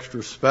you're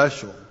extra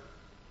special,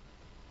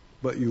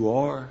 but you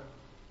are.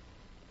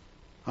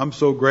 I'm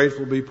so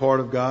grateful to be part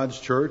of God's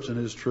church and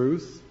his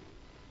truth.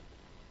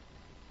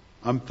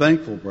 I'm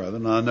thankful,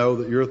 brethren. I know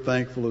that you're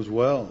thankful as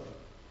well.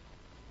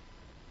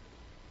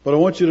 But I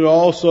want you to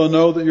also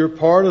know that you're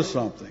part of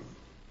something.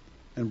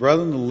 And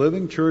brethren, the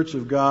living church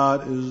of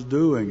God is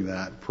doing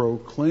that,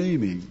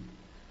 proclaiming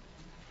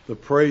the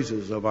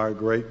praises of our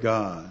great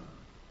God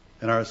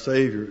and our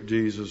Savior,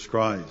 Jesus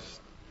Christ.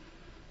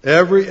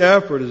 Every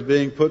effort is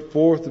being put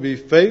forth to be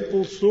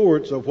faithful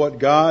stewards of what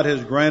God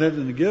has granted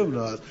and given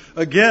us.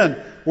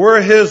 Again,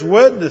 we're his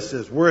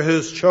witnesses. We're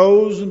his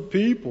chosen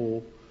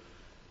people,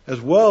 as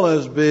well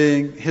as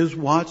being his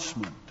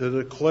watchmen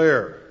to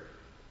declare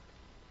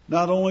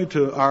not only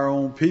to our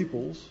own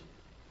peoples,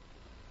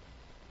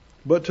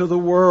 but to the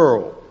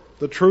world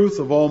the truth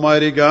of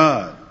Almighty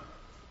God.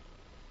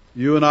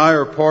 You and I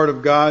are part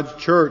of God's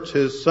church,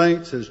 his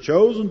saints, his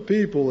chosen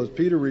people, as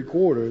Peter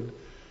recorded.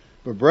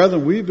 But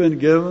brethren, we've been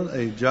given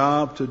a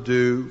job to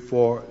do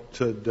for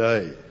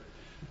today.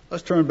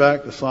 Let's turn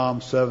back to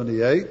Psalm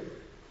 78.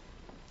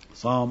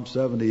 Psalm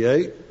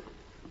 78.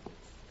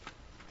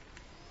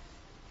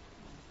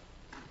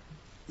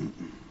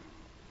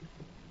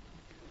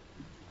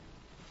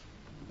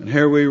 And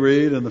here we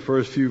read in the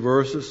first few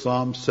verses,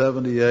 Psalm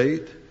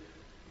 78.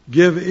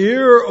 Give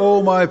ear,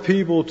 O my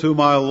people, to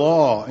my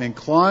law.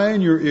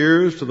 Incline your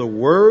ears to the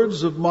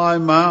words of my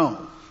mouth.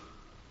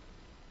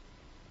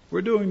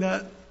 We're doing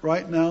that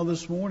right now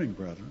this morning,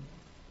 brethren.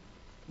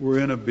 We're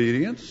in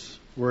obedience.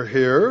 We're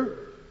here.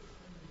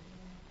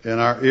 And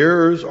our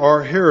ears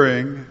are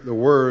hearing the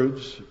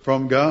words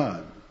from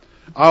God.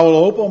 I will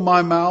open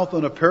my mouth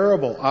in a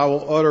parable. I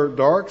will utter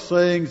dark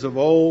sayings of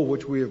old,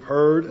 which we have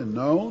heard and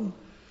known.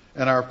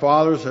 And our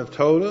fathers have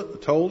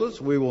told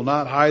us. We will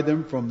not hide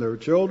them from their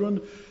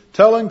children,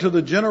 telling to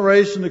the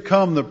generation to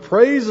come the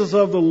praises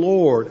of the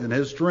Lord and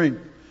His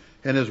strength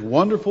and His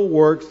wonderful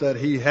works that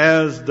He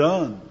has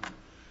done,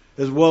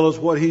 as well as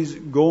what He's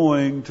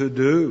going to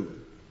do.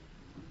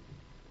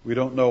 We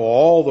don't know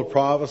all the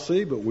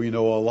prophecy, but we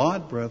know a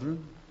lot,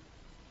 brethren.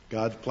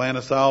 God's plan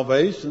of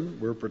salvation,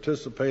 we're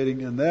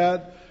participating in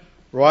that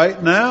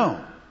right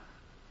now.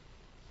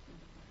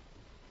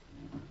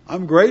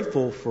 I'm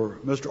grateful for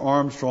Mr.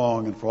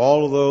 Armstrong and for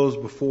all of those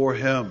before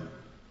him.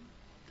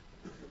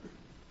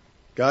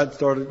 God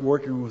started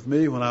working with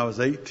me when I was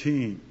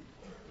 18.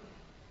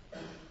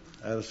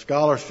 I had a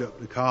scholarship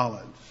to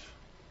college.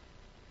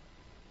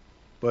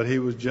 But He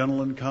was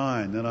gentle and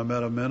kind. Then I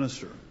met a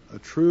minister, a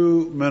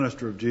true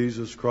minister of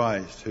Jesus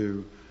Christ,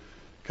 who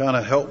kind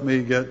of helped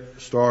me get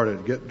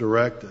started, get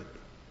directed.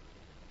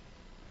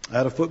 I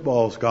had a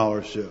football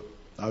scholarship.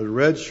 I was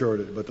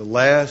redshirted, but the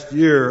last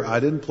year I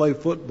didn't play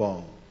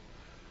football.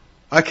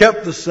 I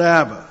kept the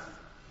Sabbath,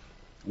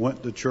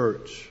 went to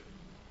church.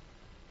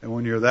 And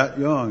when you're that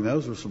young,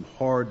 those are some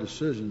hard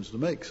decisions to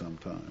make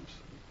sometimes.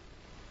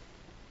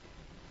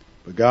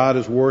 But God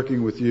is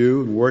working with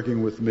you and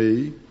working with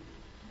me.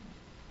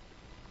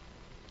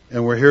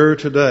 And we're here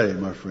today,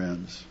 my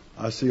friends.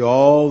 I see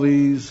all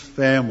these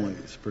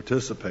families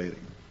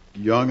participating,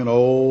 young and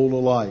old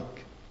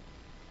alike,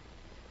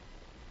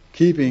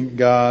 keeping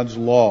God's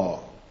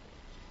law,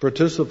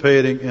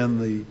 participating in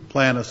the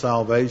plan of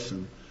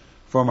salvation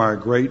from our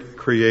great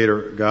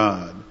Creator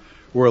God.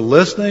 We're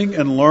listening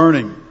and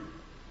learning.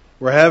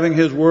 We're having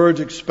His words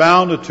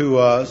expounded to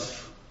us.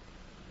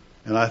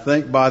 And I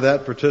think by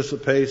that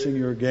participation,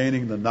 you're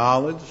gaining the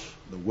knowledge,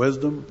 the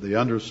wisdom, the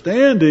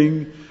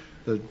understanding,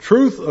 the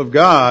truth of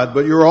God,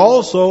 but you're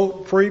also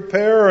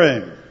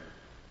preparing.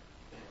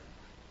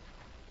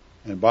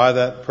 And by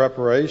that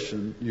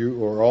preparation,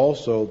 you are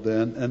also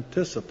then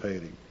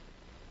anticipating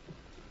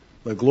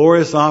the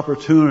glorious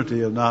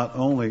opportunity of not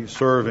only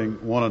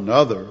serving one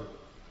another,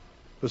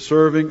 but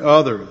serving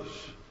others.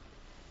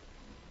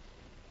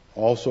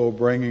 Also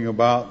bringing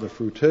about the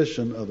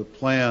fruition of the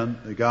plan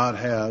that God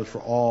has for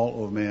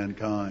all of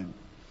mankind.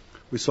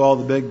 We saw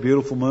the big,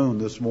 beautiful moon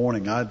this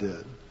morning. I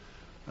did.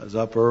 I was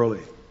up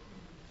early.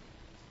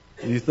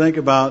 And you think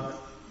about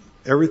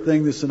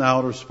everything that's in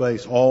outer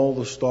space, all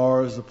the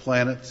stars, the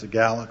planets, the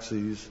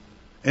galaxies,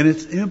 and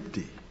it's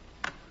empty.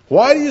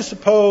 Why do you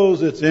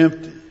suppose it's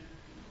empty?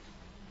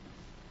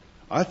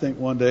 I think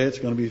one day it's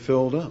going to be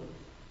filled up.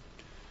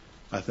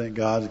 I think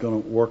God's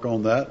going to work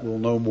on that. We'll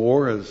know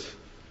more as,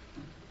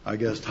 I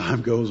guess,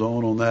 time goes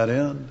on that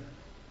end.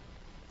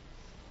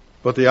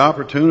 But the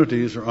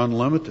opportunities are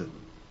unlimited.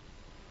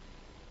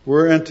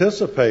 We're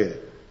anticipating.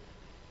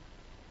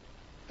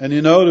 And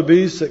you know, to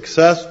be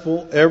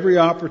successful, every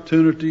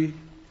opportunity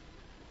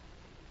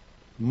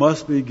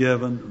must be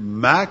given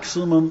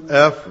maximum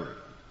effort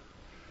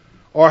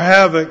or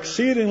have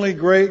exceedingly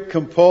great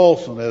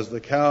compulsion, as the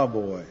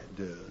cowboy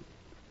did.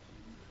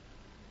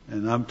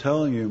 And I'm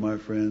telling you, my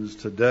friends,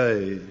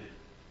 today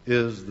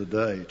is the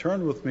day.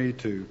 Turn with me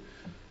to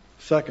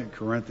 2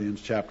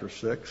 Corinthians chapter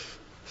 6.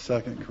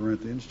 2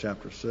 Corinthians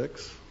chapter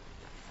 6.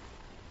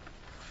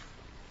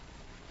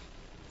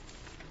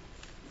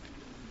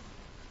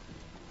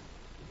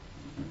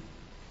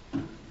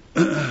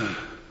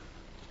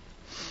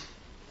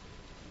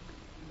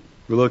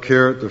 We look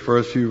here at the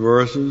first few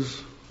verses.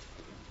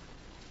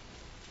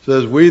 It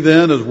says, "We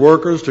then, as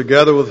workers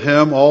together with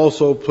Him,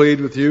 also plead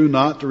with you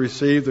not to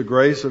receive the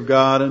grace of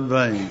God in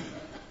vain."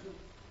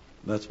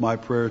 That's my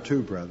prayer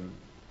too, brethren.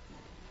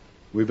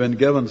 We've been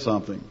given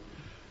something.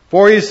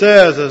 "For He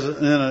says, as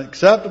in an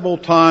acceptable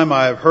time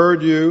I have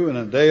heard you, in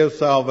a day of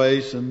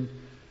salvation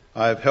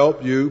I have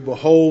helped you.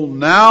 Behold,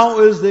 now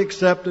is the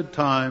accepted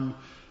time.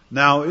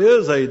 Now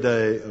is a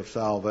day of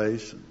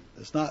salvation."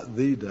 It's not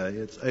the day,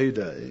 it's a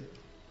day.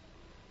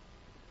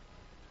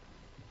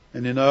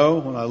 And you know,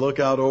 when I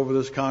look out over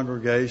this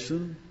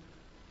congregation,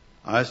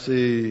 I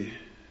see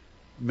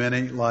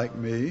many like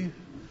me.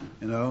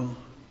 You know,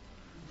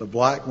 the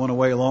black went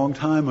away a long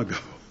time ago.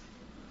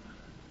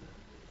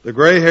 The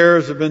gray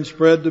hairs have been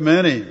spread to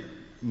many,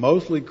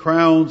 mostly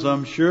crowns,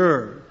 I'm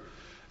sure.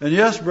 And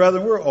yes,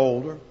 brethren, we're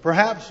older.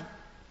 Perhaps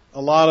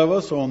a lot of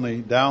us on the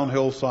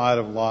downhill side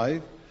of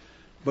life.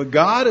 But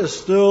God is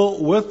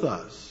still with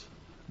us,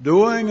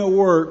 doing a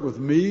work with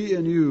me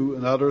and you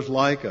and others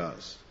like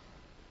us,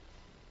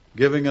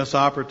 giving us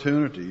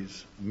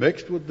opportunities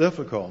mixed with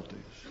difficulties.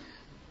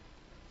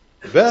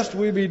 Best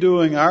we be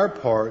doing our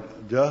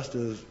part just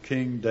as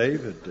King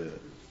David did.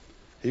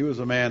 He was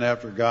a man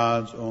after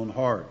God's own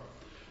heart.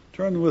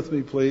 Turn with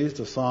me, please,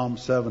 to Psalm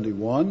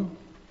 71.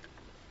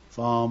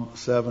 Psalm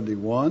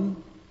 71.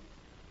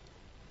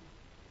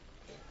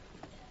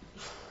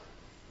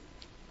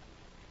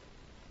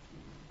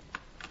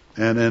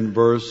 And in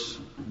verse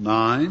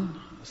 9,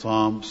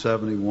 Psalm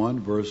 71,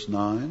 verse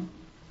 9,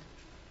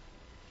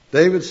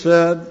 David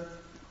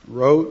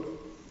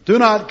wrote, "Do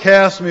not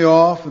cast me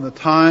off in the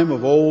time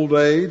of old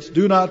age.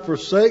 Do not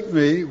forsake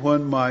me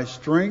when my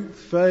strength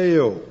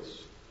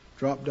fails."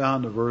 Drop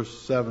down to verse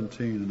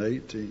 17 and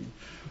 18.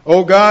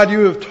 "O God,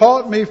 you have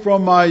taught me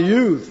from my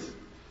youth.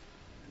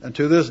 And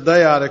to this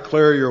day I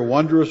declare your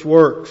wondrous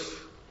works.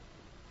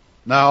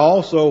 Now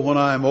also when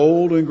I am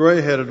old and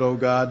gray-headed, O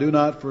God, do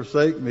not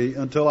forsake me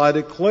until I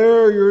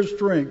declare your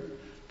strength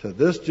to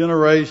this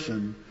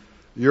generation,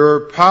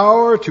 your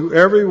power to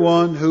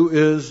everyone who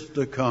is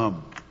to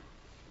come.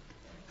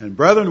 And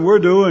brethren, we're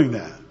doing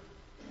that.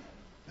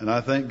 And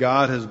I think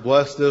God has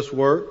blessed this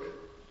work.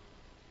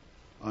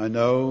 I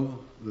know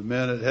the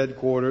men at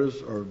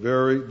headquarters are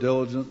very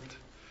diligent.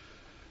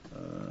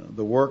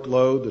 The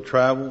workload, the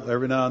travel,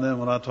 every now and then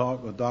when I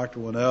talk with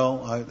Dr.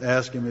 Winnell, I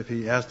ask him if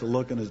he has to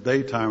look in his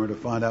daytimer to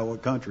find out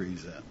what country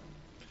he's in.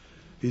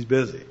 He's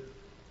busy.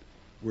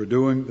 We're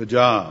doing the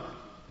job.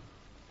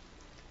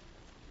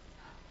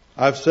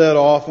 I've said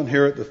often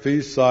here at the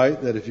feast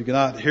site that if you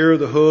cannot hear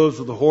the hooves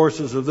of the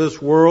horses of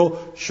this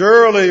world,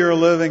 surely you're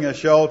living a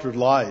sheltered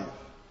life.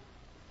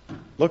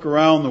 Look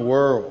around the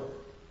world.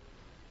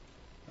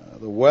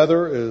 The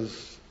weather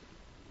is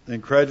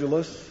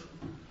incredulous.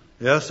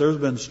 Yes, there's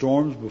been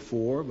storms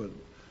before, but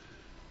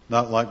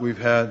not like we've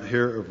had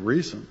here of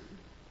recent.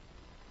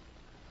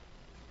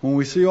 When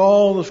we see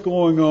all that's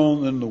going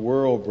on in the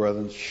world,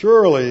 brethren,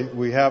 surely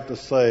we have to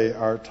say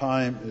our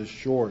time is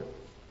short.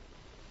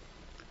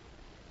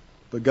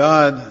 But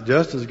God,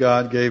 just as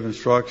God gave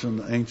instruction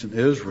to ancient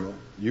Israel,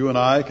 you and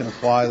I can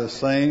apply the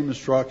same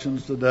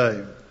instructions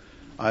today.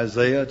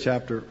 Isaiah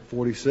chapter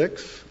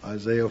 46,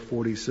 Isaiah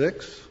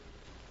 46.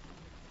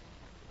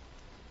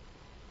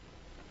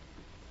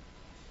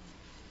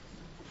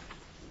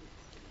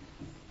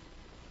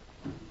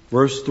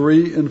 Verse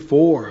 3 and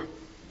 4.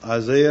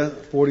 Isaiah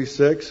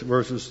 46,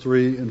 verses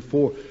 3 and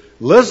 4.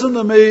 Listen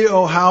to me,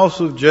 O house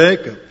of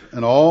Jacob,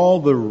 and all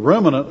the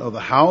remnant of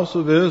the house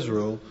of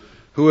Israel,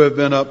 who have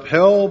been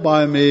upheld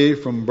by me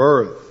from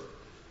birth,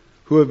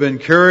 who have been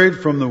carried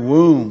from the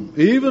womb,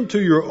 even to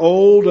your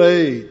old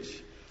age.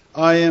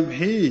 I am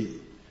He.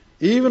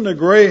 Even the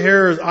gray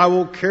hairs I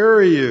will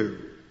carry you.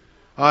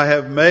 I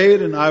have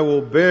made and I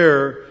will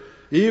bear.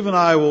 Even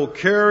I will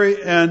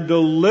carry and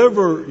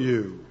deliver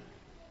you.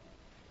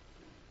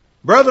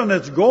 Brethren,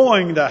 it's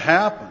going to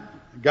happen.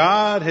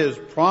 God has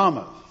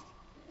promised.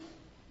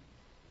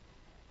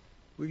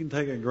 We can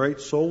take a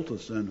great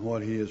solace in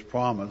what He has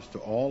promised to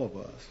all of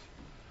us.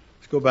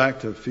 Let's go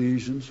back to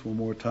Ephesians one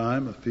more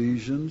time.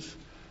 Ephesians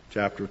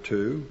chapter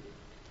 2.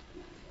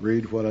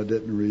 Read what I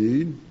didn't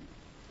read.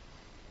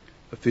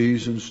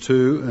 Ephesians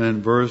 2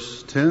 and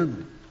verse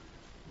 10.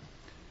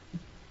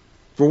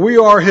 For we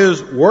are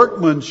His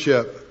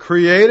workmanship,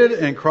 created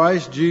in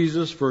Christ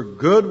Jesus for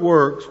good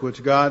works,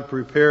 which God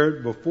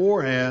prepared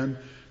beforehand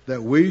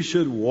that we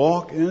should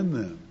walk in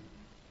them.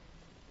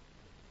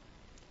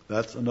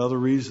 That's another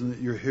reason that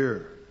you're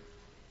here.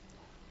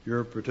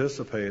 You're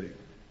participating.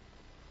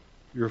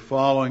 You're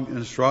following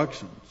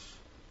instructions.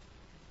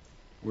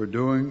 We're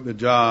doing the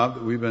job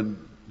that we've been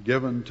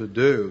given to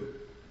do.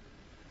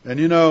 And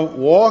you know,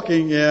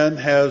 walking in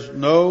has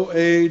no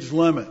age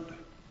limit,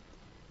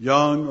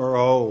 young or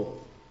old.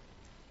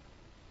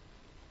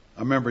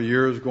 I remember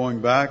years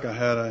going back, I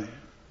had a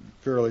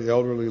fairly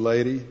elderly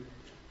lady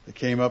that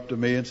came up to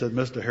me and said,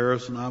 Mr.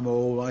 Harrison, I'm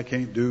old, I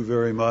can't do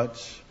very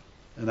much.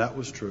 And that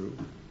was true.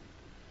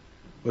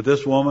 But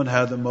this woman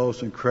had the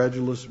most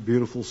incredulous,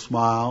 beautiful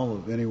smile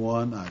of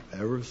anyone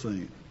I've ever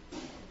seen.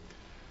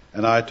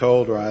 And I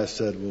told her, I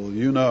said, well,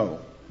 you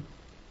know,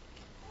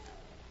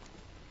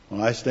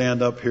 when I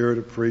stand up here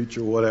to preach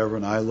or whatever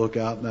and I look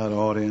out in that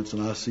audience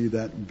and I see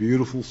that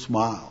beautiful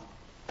smile,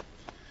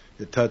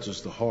 it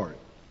touches the heart.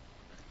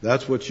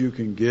 That's what you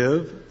can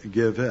give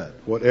it.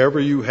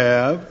 Whatever you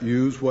have,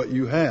 use what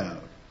you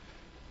have.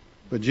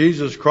 But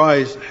Jesus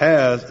Christ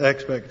has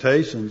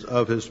expectations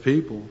of His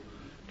people.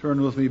 Turn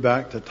with me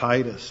back to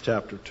Titus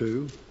chapter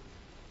 2.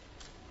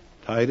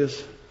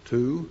 Titus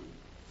 2.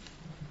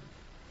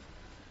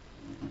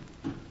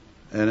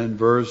 And in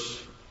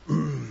verse,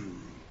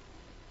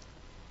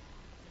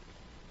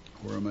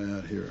 where am I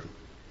at here?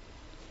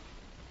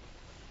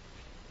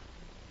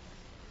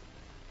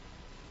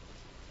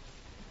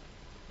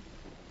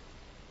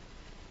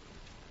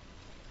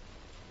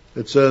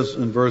 It says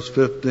in verse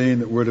 15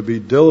 that we're to be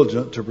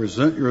diligent to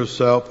present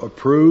yourself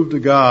approved to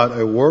God,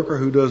 a worker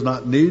who does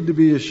not need to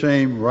be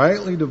ashamed,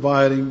 rightly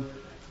dividing.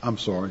 I'm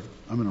sorry,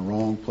 I'm in the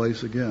wrong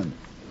place again.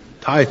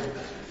 Titus.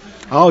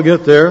 I'll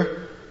get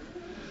there.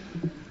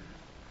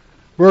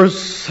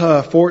 Verse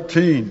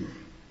 14.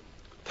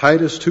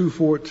 Titus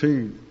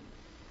 2:14.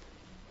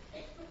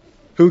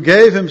 Who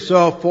gave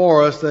Himself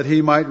for us that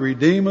He might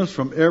redeem us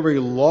from every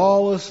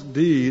lawless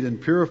deed and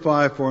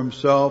purify for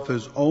Himself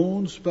His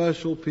own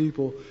special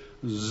people,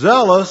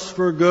 zealous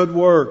for good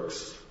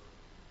works.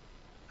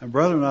 And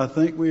brethren, I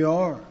think we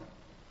are.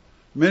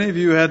 Many of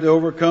you had to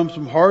overcome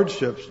some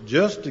hardships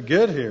just to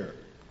get here.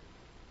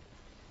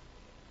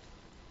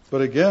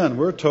 But again,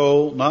 we're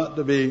told not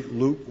to be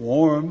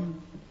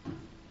lukewarm.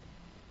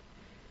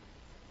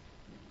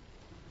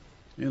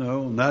 You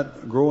know, and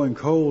that growing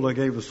cold, I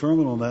gave a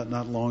sermon on that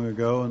not long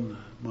ago in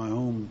my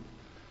home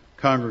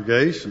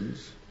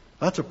congregations.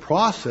 That's a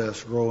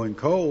process, growing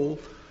cold.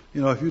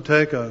 You know, if you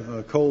take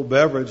a cold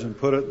beverage and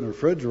put it in the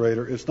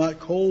refrigerator, it's not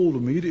cold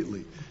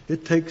immediately.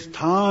 It takes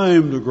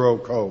time to grow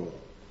cold.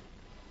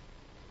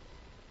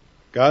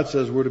 God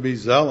says we're to be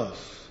zealous.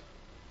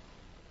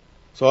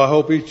 So I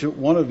hope each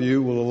one of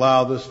you will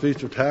allow this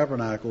Feast of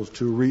Tabernacles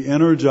to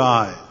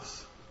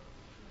re-energize,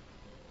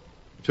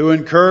 to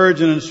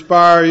encourage and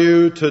inspire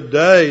you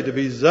today to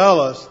be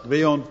zealous, to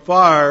be on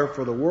fire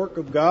for the work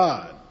of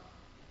God.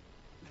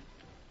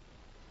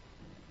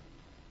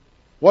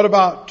 What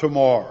about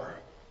tomorrow?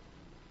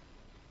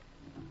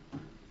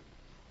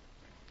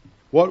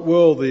 What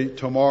will the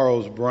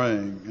tomorrows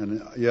bring?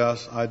 And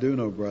yes, I do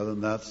know,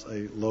 brethren, that's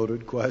a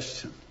loaded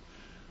question.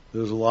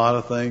 There's a lot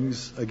of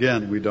things,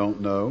 again, we don't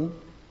know.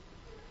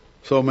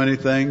 So many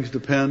things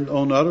depend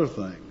on other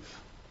things.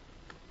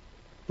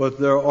 But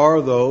there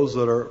are those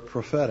that are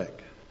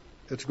prophetic.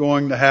 It's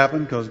going to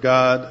happen because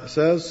God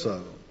says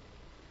so.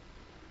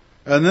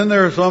 And then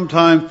there are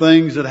sometimes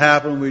things that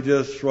happen, we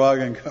just shrug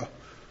and go,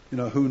 you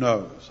know, who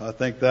knows? I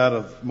think that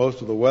of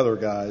most of the weather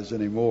guys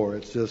anymore.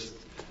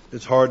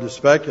 It's hard to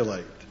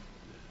speculate.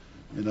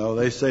 You know,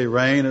 they say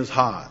rain is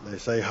hot. They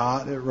say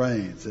hot, it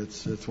rains.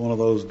 It's one of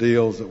those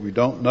deals that we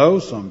don't know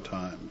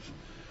sometimes.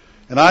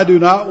 And I do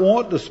not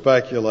want to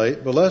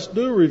speculate, but let's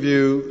do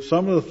review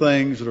some of the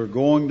things that are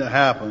going to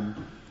happen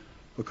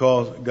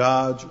because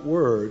God's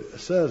Word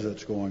says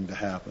it's going to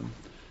happen.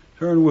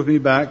 Turn with me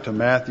back to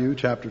Matthew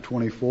chapter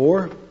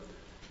 24.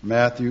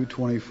 Matthew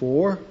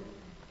 24.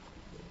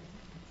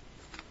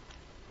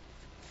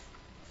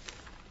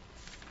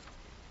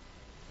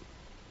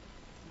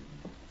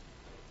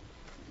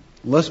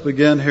 Let's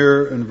begin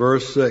here in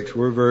verse 6.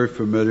 We're very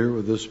familiar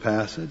with this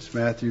passage.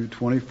 Matthew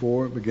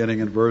 24, beginning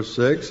in verse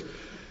 6.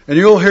 And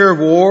you'll hear of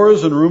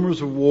wars and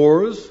rumors of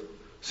wars.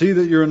 See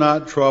that you're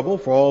not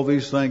troubled, for all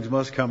these things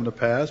must come to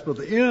pass, but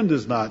the end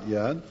is not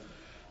yet.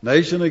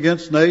 Nation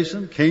against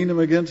nation, kingdom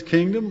against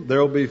kingdom.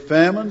 There will be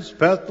famines,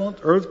 pestilence,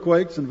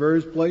 earthquakes in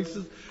various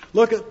places.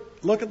 Look at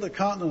the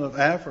continent of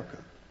Africa.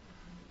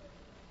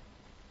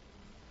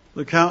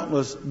 The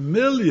countless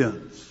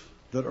millions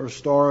that are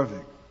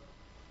starving.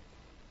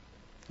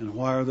 And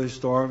why are they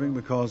starving?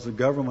 Because the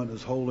government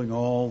is holding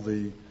all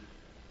the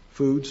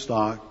food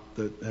stock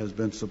that has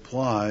been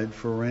supplied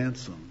for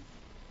ransom.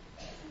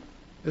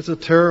 It's a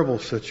terrible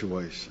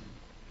situation.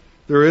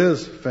 There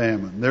is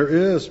famine. There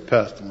is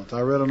pestilence.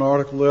 I read an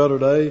article the other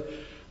day.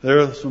 There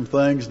are some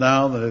things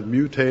now that have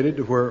mutated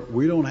to where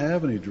we don't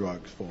have any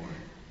drugs for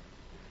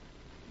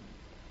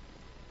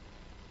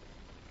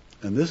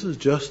it. And this is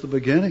just the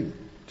beginning.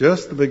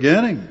 Just the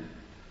beginning.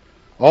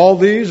 All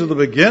these are the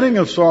beginning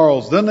of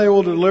sorrows. Then they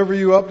will deliver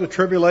you up to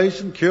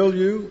tribulation, kill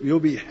you. You'll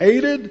be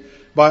hated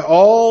by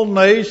all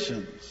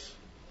nations.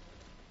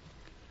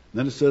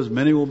 Then it says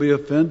many will be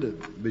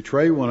offended,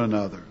 betray one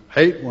another,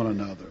 hate one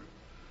another.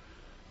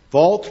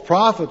 False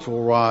prophets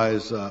will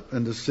rise up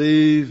and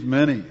deceive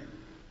many.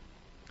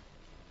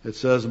 It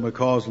says, and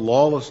because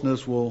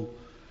lawlessness will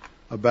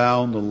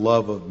abound, the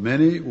love of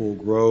many will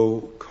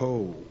grow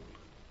cold.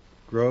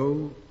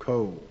 Grow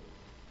cold.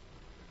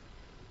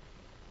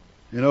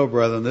 You know,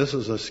 brethren, this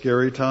is a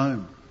scary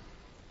time.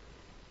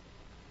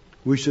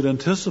 We should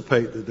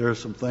anticipate that there are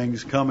some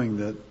things coming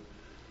that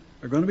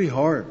are going to be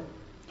hard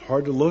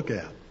to look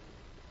at.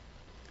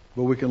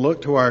 But we can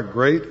look to our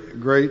great,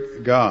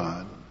 great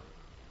God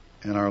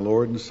and our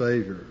Lord and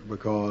Savior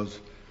because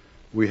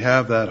we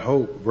have that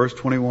hope. Verse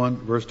 21,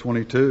 verse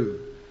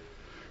 22.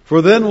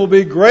 For then will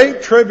be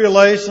great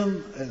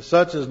tribulation,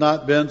 such as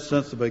not been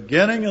since the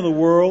beginning of the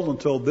world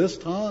until this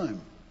time.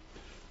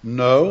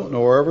 No,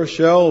 nor ever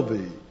shall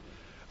be.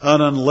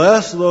 And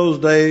unless those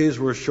days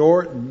were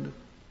shortened,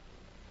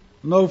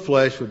 no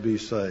flesh would be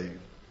saved.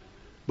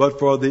 But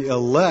for the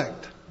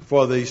elect,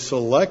 for the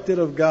selected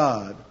of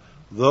God,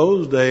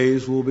 those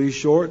days will be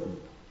shortened.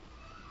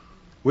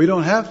 We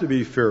don't have to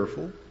be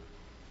fearful.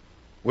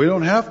 We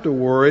don't have to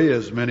worry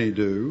as many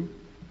do.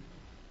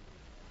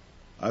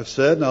 I've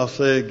said and I'll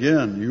say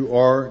again, you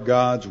are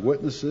God's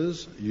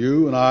witnesses.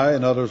 You and I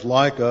and others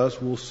like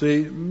us will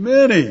see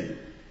many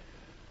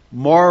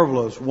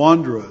marvelous,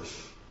 wondrous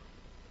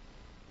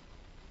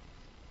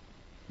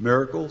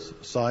miracles,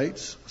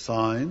 sights,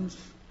 signs.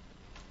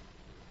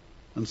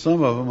 And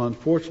some of them,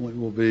 unfortunately,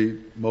 will be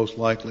most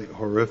likely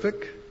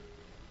horrific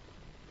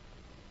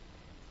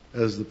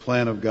as the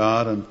plan of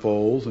God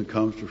unfolds and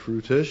comes to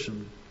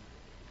fruition.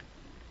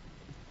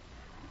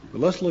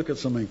 But let's look at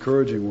some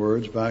encouraging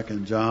words back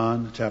in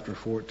John chapter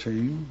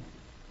 14.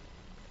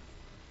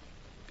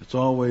 It's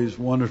always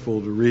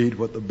wonderful to read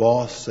what the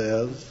boss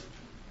says.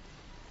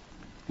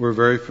 We're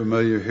very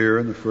familiar here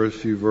in the first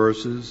few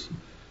verses.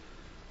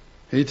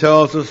 He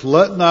tells us,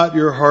 let not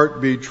your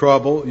heart be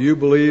troubled. You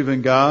believe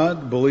in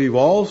God, believe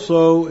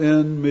also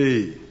in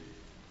me.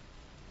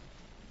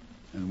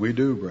 And we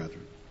do,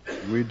 brethren.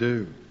 We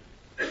do.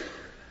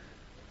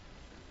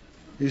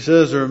 He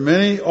says there are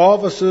many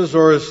offices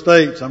or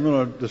estates. I'm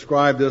going to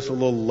describe this a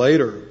little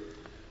later.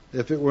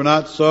 If it were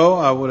not so,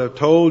 I would have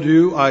told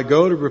you, I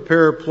go to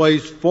prepare a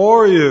place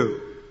for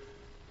you.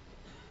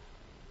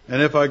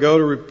 And if I go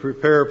to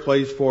prepare a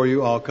place for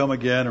you, I'll come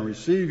again and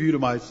receive you to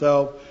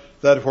myself,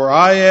 that where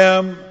I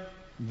am,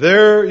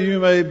 there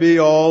you may be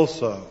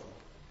also.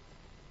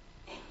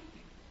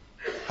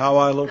 How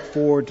I look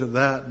forward to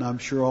that, and I'm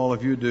sure all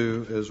of you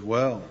do as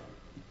well.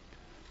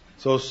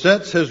 So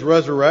since His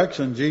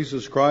resurrection,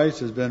 Jesus Christ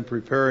has been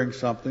preparing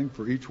something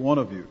for each one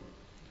of you,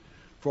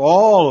 for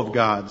all of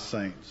God's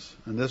saints.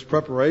 And this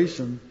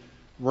preparation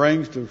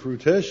brings to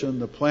fruition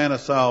the plan of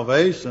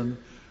salvation,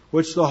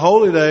 which the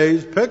holy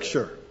days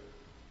picture.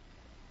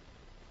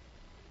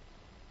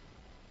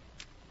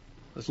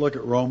 Let's look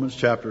at Romans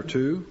chapter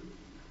 2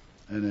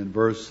 and in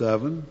verse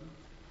 7.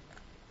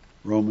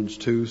 Romans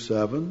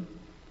 2:7.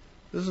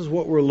 This is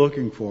what we're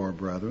looking for,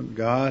 brethren.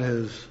 God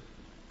has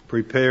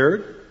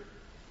prepared,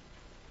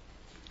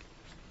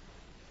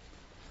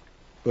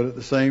 but at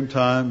the same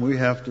time we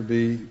have to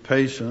be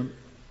patient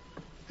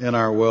in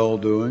our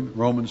well-doing.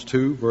 Romans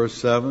 2 verse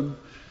 7,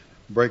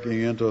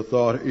 breaking into a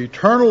thought.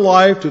 Eternal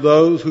life to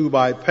those who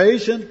by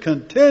patient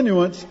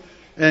continuance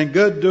and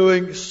good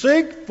doing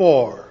seek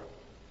for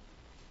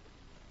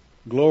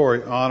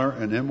glory, honor,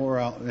 and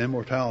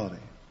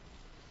immortality.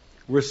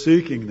 We're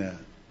seeking that.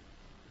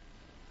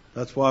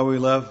 That's why we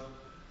left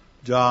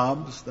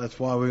jobs. That's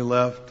why we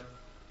left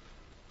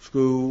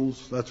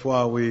schools. That's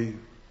why we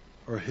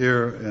are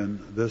here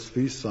in this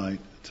feast site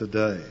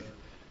today.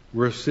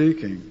 We're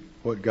seeking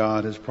what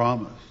God has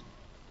promised.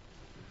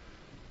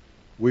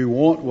 We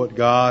want what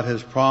God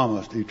has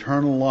promised,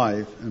 eternal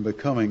life and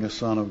becoming a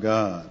son of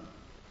God.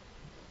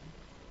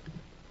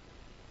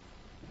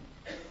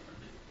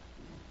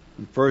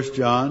 In 1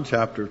 John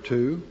chapter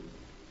 2,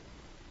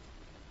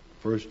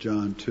 1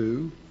 John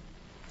 2,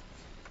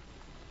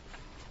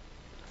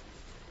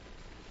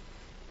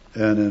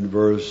 and in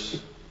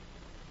verse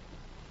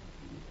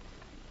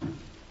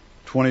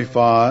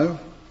 25,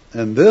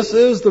 and this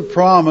is the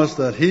promise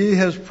that He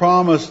has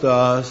promised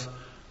us,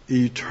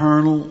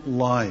 eternal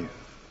life.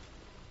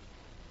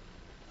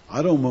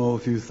 I don't know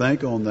if you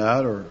think on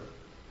that or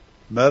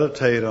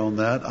meditate on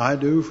that. I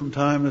do from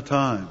time to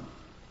time.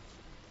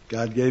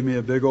 God gave me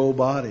a big old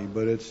body,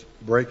 but it's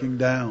breaking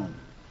down.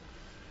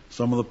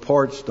 Some of the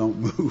parts don't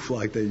move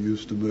like they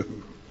used to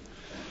move.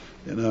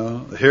 You know,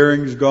 the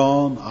hearing's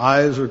gone,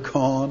 eyes are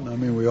gone. I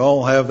mean, we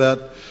all have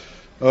that,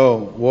 oh,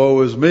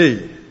 woe is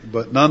me.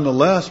 But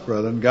nonetheless,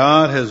 brethren,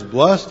 God has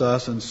blessed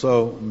us in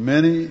so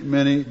many,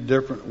 many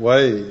different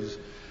ways.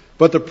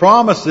 But the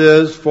promise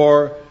is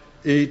for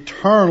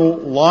eternal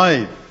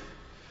life.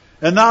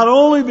 And not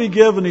only be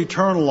given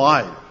eternal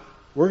life,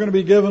 we're going to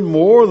be given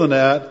more than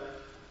that,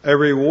 a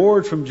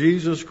reward from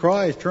Jesus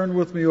Christ. Turn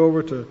with me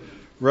over to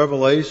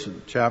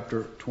Revelation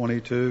chapter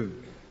 22.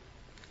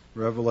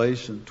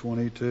 Revelation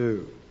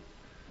 22.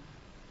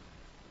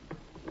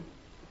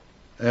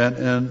 And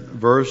in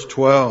verse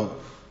 12,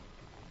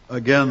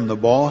 again, the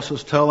boss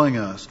is telling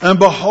us, and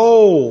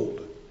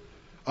behold,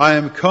 I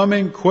am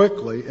coming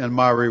quickly, and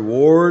my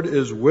reward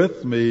is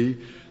with me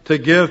to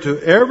give to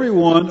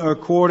everyone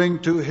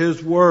according to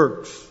his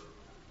works.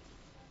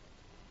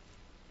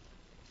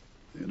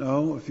 You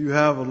know, if you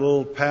have a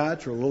little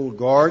patch or a little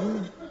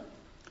garden,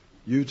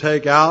 you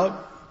take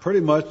out pretty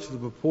much the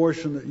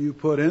proportion that you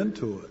put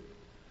into it.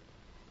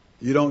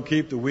 You don't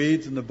keep the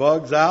weeds and the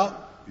bugs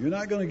out, you're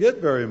not going to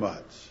get very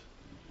much.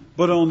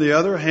 But on the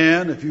other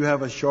hand, if you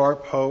have a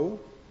sharp hoe,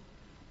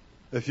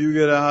 if you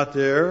get out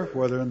there,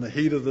 whether in the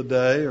heat of the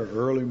day or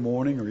early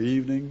morning or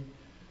evening,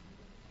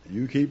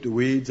 you keep the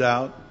weeds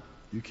out,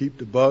 you keep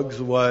the bugs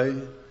away.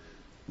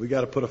 We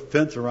got to put a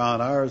fence around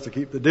ours to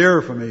keep the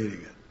deer from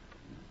eating it.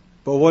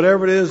 But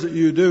whatever it is that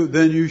you do,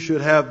 then you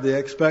should have the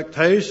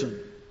expectation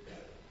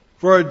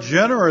for a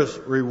generous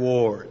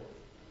reward.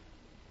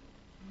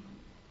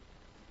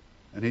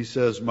 And he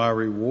says, my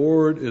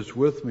reward is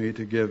with me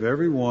to give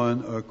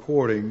everyone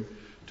according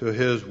to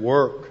his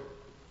work.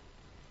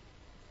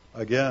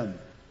 Again,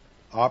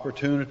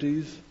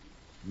 opportunities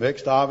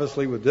mixed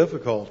obviously with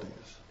difficulties.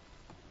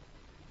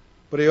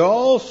 But he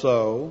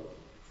also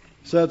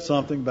said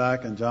something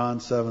back in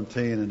John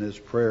 17 in his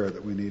prayer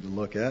that we need to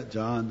look at.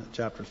 John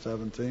chapter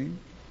 17.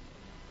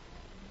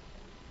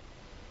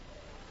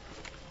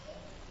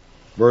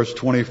 Verse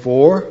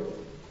 24.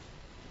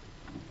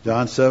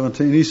 John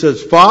 17. He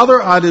says,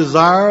 Father, I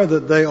desire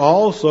that they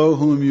also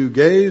whom you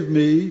gave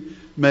me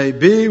may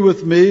be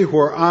with me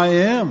where I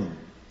am,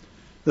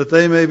 that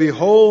they may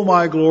behold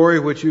my glory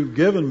which you've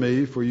given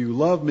me, for you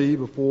loved me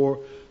before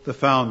the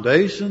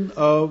foundation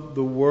of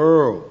the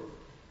world.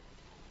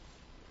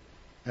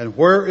 And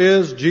where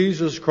is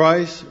Jesus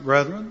Christ,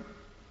 brethren?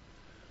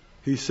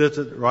 He sits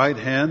at the right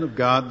hand of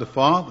God the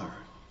Father.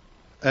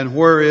 And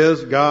where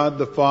is God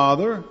the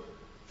Father?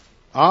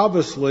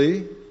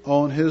 Obviously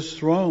on His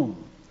throne.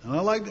 And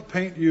I'd like to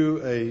paint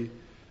you a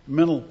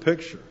mental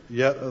picture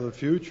yet of the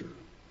future.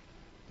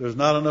 There's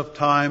not enough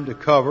time to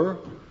cover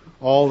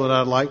all that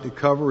I'd like to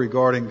cover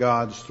regarding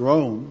God's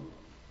throne.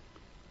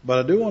 But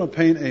I do want to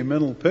paint a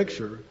mental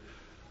picture.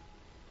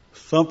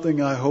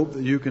 Something I hope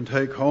that you can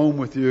take home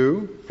with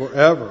you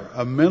forever.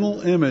 A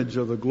mental image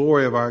of the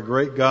glory of our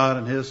great God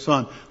and His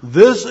Son.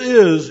 This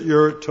is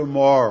your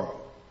tomorrow.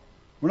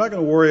 We're not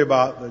going to worry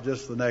about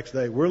just the next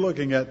day. We're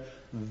looking at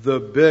the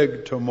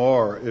big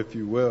tomorrow, if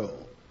you will.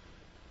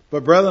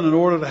 But brethren, in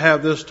order to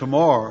have this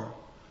tomorrow,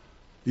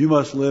 you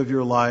must live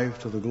your life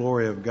to the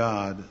glory of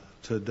God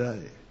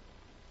today.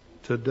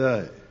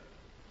 Today.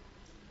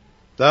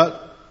 That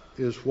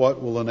is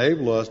what will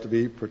enable us to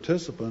be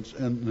participants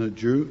in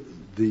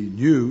the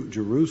New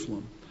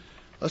Jerusalem.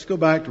 Let's go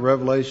back to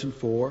Revelation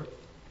 4.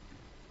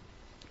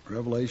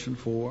 Revelation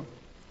 4.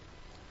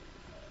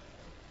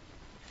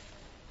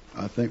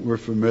 I think we're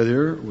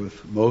familiar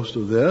with most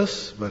of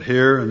this, but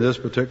here in this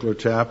particular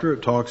chapter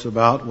it talks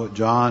about what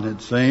John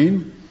had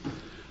seen.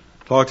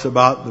 It talks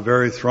about the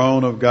very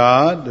throne of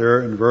God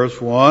there in verse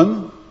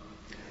 1.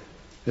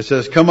 It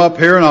says, "Come up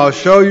here and I'll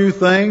show you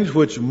things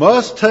which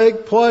must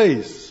take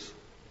place."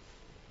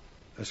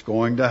 That's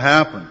going to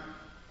happen.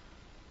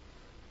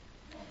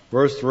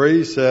 Verse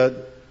 3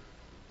 said,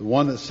 "The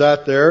one that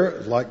sat there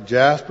is like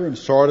jasper and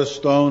sardis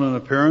stone in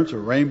appearance, a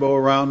rainbow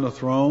around the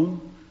throne.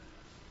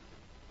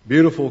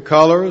 Beautiful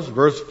colors."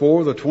 Verse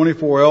 4, "The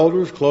 24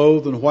 elders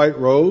clothed in white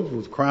robes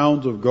with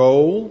crowns of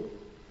gold."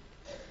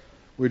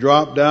 We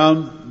drop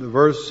down to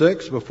verse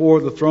 6.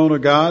 "Before the throne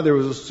of God there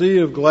was a sea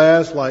of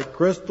glass like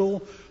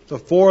crystal. The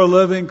 4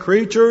 living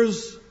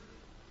creatures."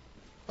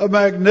 A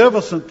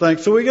magnificent thing.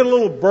 So we get a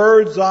little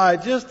bird's eye,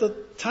 just a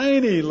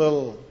tiny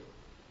little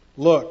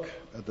look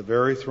at the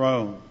very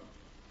throne.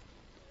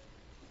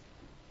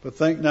 But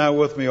think now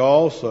with me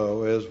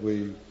also as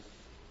we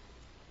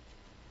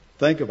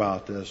think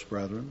about this,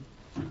 brethren.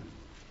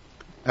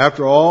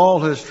 After all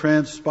has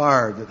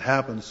transpired that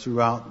happens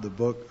throughout the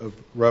book of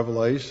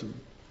Revelation,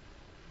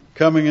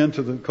 coming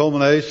into the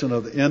culmination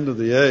of the end of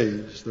the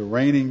age, the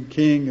reigning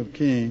King of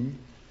Kings,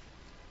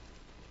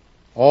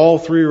 all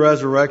 3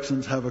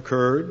 resurrections have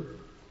occurred.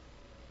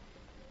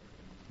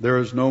 There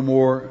is no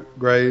more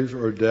graves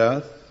or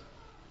death.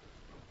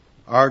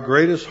 Our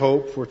greatest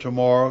hope for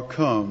tomorrow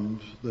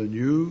comes, the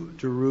New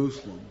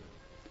Jerusalem,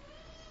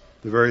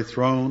 the very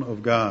throne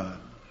of God.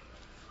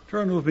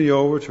 Turn with me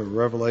over to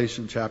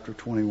Revelation chapter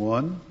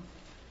 21.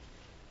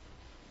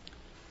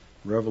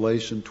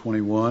 Revelation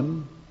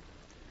 21.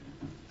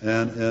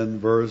 And in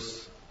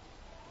verse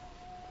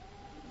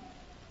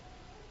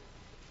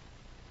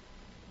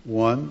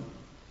 1.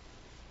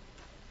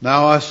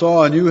 "Now I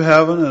saw a new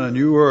heaven and a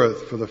new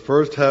earth, for the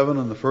first heaven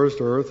and the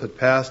first earth had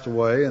passed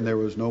away, and there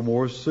was no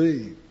more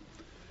sea.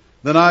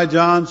 Then I,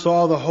 John,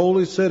 saw the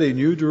holy city,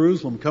 New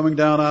Jerusalem, coming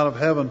down out of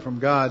heaven from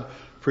God,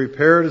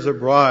 prepared as a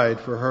bride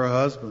for her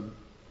husband."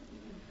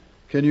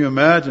 Can you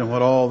imagine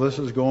what all this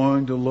is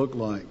going to look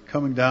like,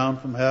 coming down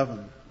from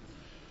heaven?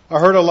 I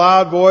heard a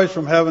loud voice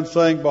from heaven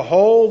saying,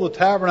 "Behold, the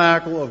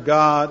tabernacle of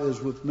God is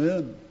with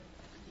men.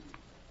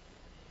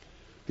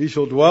 He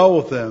shall dwell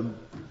with them,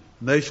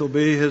 and they shall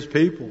be His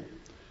people.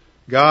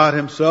 God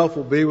Himself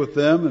will be with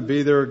them and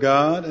be their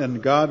God,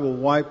 and God will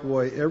wipe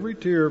away every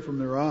tear from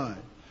their eye.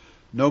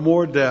 No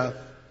more death,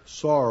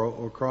 sorrow,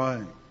 or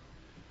crying."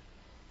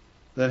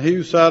 Then He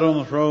who sat on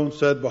the throne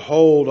said,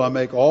 "Behold, I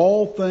make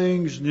all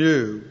things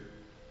new."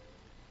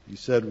 He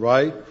said,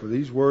 "Write, for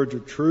these words are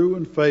true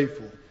and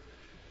faithful."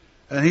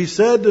 And He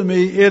said to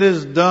me, "It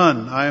is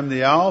done. I am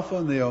the Alpha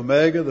and the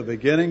Omega, the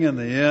beginning and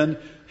the end.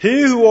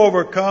 He who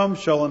overcomes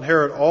shall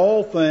inherit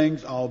all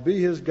things. I'll be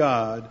his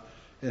God,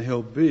 and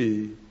he'll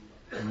be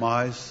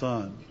my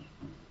son."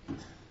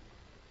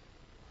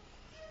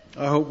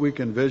 I hope we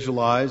can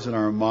visualize in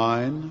our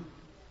mind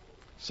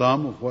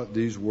some of what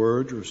these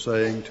words are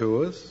saying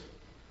to us.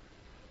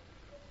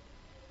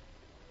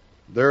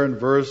 There in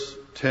verse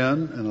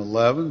 10 and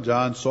 11,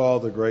 John saw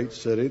the great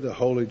city, the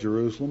holy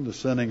Jerusalem,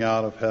 descending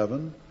out of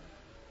heaven,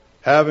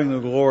 having the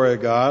glory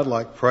of God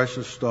like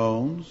precious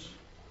stones.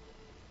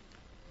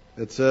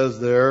 It says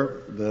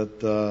there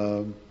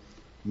that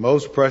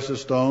most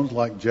precious stones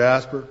like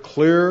jasper,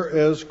 clear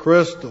as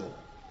crystal.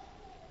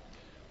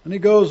 And he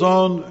goes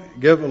on to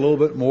give a little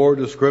bit more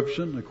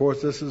description. Of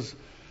course, this is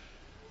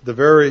the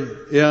very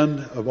end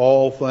of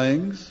all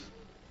things.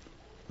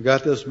 We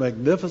got this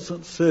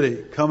magnificent city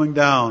coming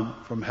down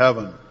from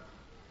heaven.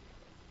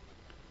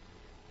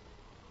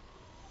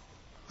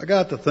 I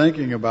got to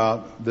thinking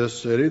about this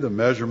city, the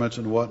measurements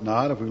and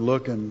whatnot. If we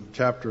look in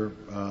chapter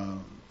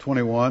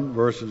 21,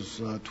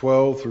 verses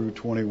 12 through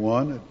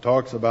 21, it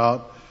talks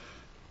about,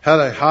 had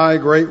a high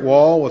great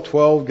wall with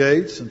 12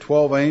 gates and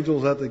 12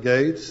 angels at the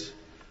gates,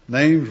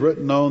 names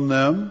written on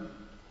them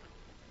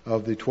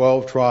of the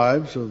 12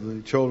 tribes of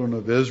the children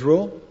of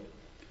Israel.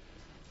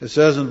 It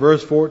says in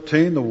verse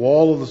 14, the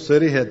wall of the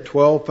city had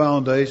 12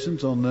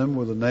 foundations. On them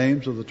were the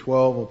names of the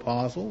 12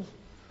 apostles.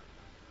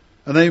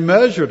 And they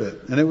measured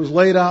it, and it was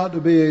laid out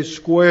to be a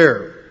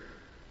square,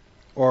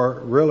 or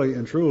really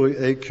and truly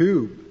a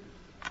cube.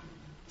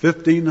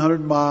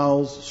 1,500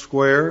 miles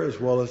square as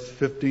well as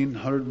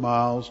 1,500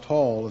 miles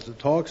tall, as it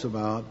talks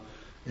about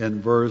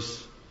in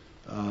verse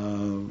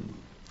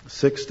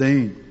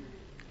 16.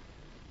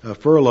 A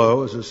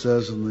furlong, as it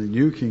says in the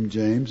New King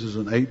James, is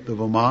an eighth of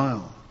a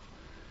mile.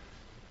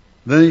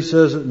 Then he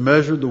says it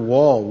measured the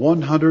wall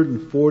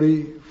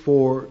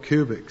 144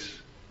 cubits.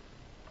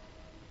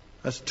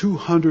 That's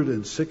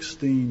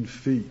 216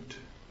 feet.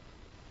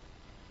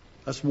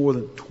 That's more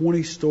than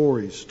 20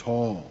 stories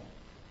tall.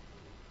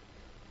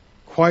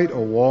 Quite a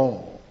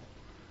wall.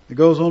 It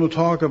goes on to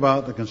talk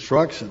about the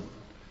construction.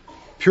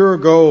 Pure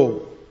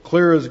gold,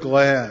 clear as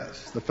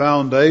glass, the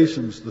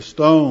foundations, the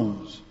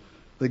stones,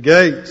 the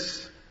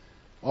gates,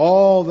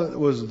 all that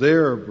was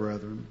there,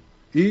 brethren.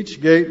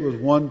 Each gate was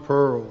one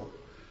pearl,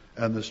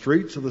 and the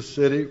streets of the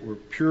city were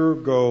pure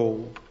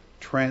gold,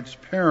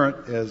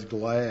 transparent as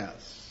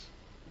glass.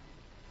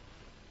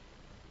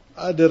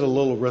 I did a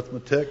little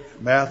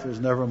arithmetic. Math was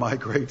never my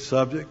great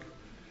subject.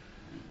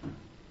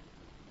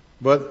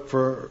 But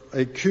for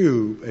a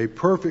cube, a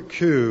perfect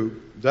cube,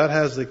 that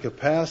has the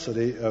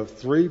capacity of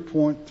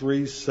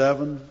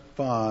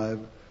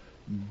 3.375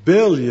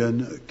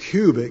 billion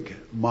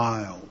cubic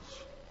miles.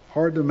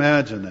 Hard to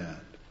imagine that.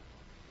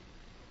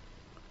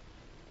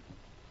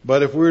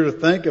 But if we were to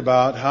think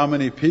about how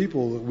many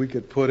people that we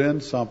could put in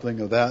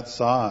something of that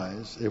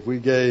size, if we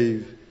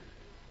gave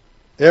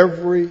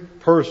every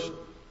person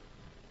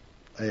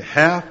a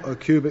half a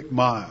cubic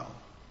mile,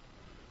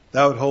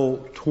 that would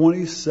hold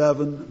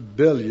 27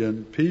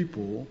 billion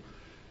people,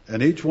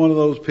 and each one of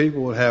those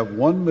people would have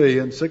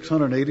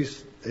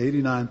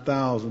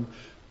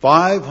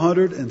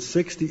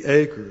 1,689,560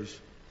 acres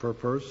per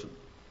person.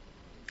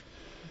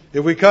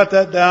 If we cut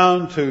that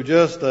down to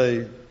just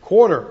a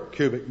quarter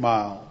cubic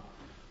mile,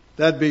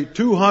 that'd be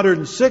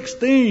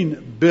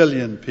 216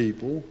 billion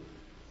people,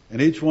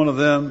 and each one of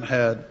them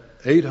had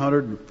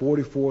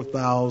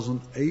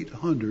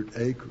 844,800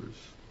 acres.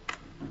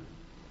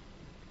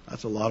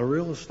 That's a lot of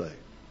real estate.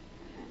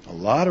 A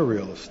lot of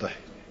real estate.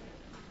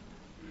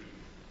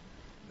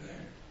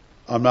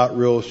 I'm not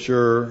real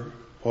sure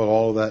what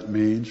all of that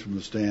means from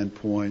the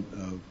standpoint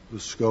of the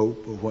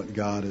scope of what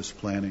God is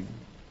planning.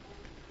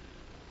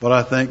 But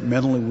I think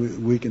mentally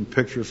we can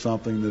picture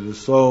something that is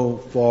so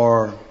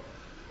far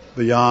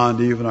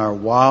beyond even our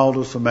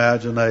wildest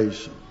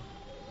imagination.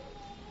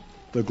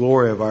 The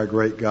glory of our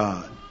great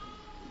God.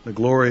 The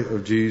glory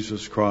of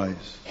Jesus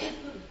Christ.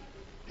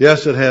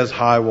 Yes, it has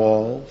high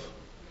walls.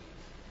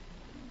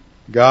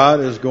 God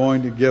is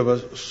going to give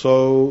us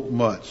so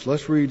much.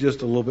 Let's read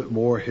just a little bit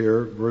more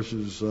here,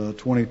 verses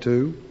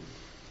 22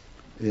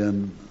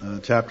 in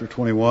chapter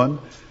 21.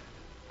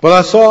 But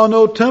I saw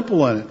no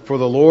temple in it, for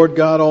the Lord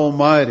God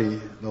Almighty,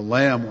 the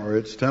Lamb, are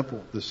its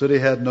temple. The city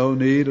had no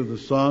need of the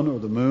sun or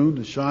the moon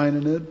to shine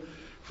in it,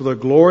 for the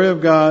glory of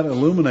God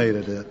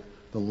illuminated it.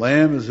 The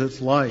Lamb is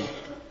its light.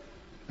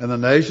 And the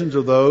nations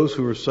of those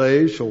who are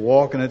saved shall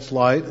walk in its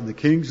light, and the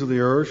kings of the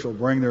earth shall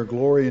bring their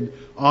glory and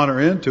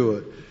honor into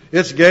it.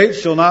 Its gates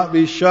shall not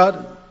be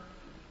shut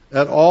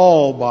at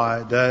all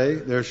by day.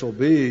 There shall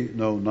be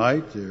no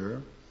night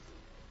there.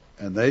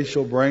 And they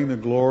shall bring the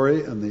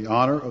glory and the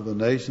honor of the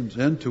nations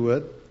into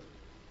it.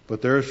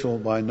 But there shall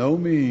by no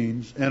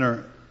means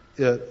enter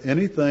it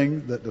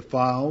anything that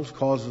defiles,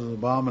 causes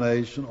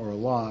abomination, or a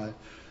lie,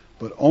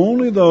 but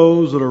only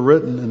those that are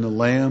written in the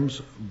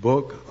Lamb's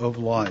book of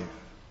life.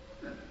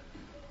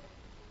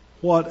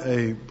 What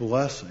a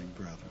blessing,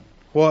 brethren.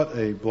 What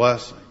a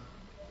blessing.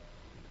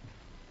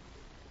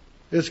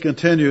 It's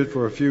continued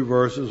for a few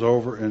verses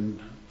over in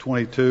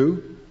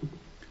 22.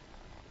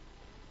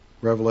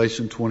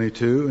 Revelation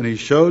 22. And he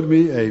showed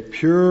me a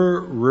pure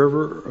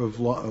river of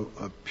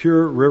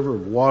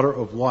water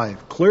of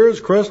life, clear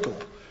as crystal,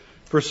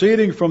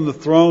 proceeding from the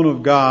throne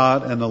of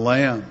God and the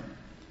Lamb.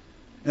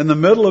 In the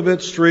middle of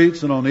its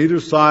streets and on either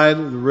side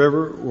of the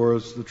river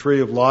was the tree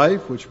of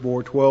life, which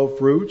bore 12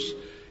 fruits,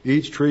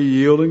 each tree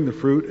yielding the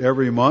fruit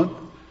every month.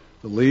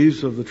 The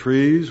leaves of the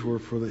trees were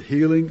for the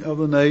healing of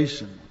the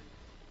nation.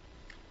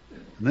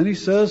 And then he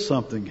says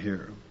something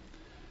here.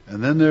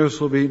 And then there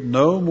shall be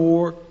no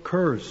more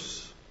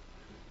curse.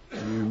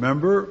 And you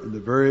remember in the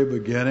very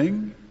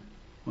beginning,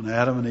 when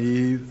Adam and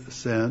Eve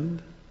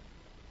sinned,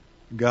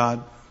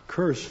 God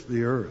cursed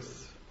the earth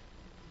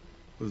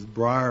with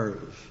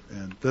briars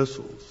and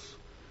thistles,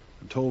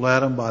 and told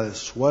Adam by the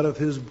sweat of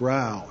his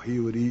brow he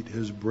would eat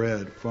his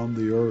bread from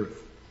the earth.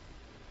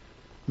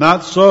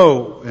 Not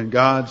so in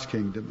God's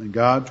kingdom, in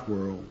God's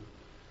world.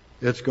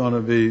 It's going to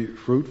be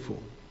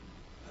fruitful.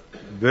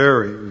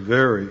 Very,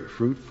 very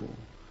fruitful.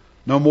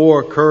 No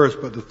more curse,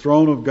 but the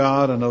throne of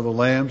God and of the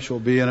Lamb shall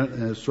be in it,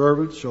 and his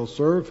servants shall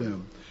serve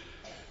him.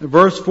 In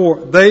verse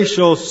 4, they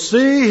shall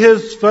see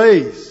his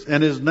face,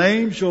 and his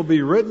name shall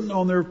be written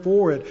on their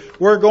forehead.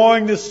 We're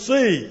going to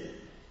see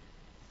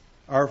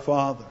our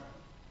Father.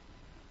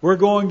 We're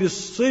going to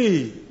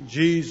see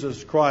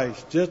Jesus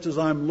Christ, just as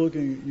I'm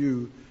looking at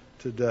you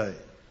today.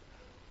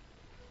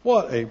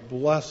 What a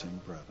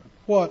blessing, brethren.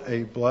 What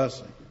a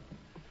blessing.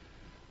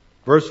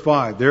 Verse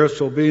 5, there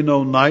shall be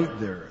no night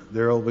there.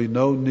 There will be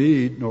no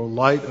need nor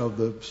light of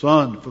the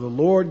sun, for the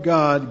Lord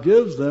God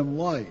gives them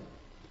light.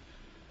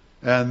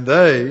 And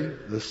they,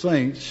 the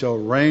saints, shall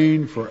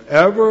reign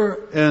forever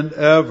and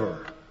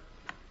ever.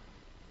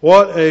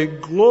 What a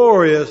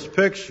glorious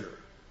picture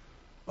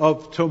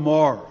of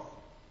tomorrow.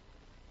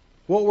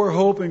 What we're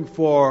hoping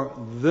for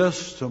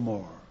this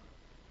tomorrow.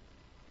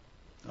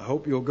 I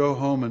hope you'll go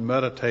home and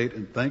meditate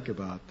and think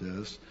about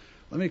this.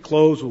 Let me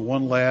close with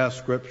one last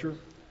scripture.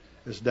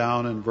 It's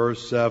down in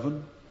verse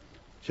 7,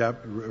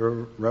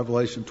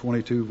 Revelation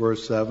 22,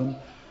 verse 7.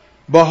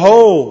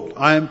 Behold,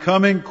 I am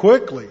coming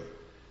quickly.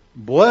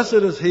 Blessed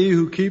is he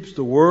who keeps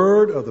the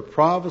word of the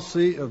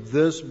prophecy of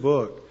this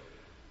book.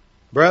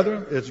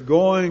 Brethren, it's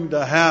going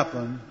to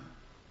happen.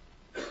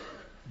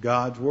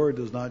 God's word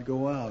does not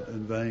go out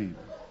in vain.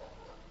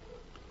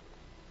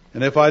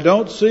 And if I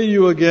don't see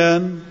you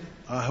again,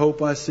 I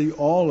hope I see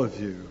all of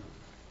you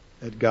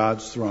at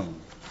God's throne.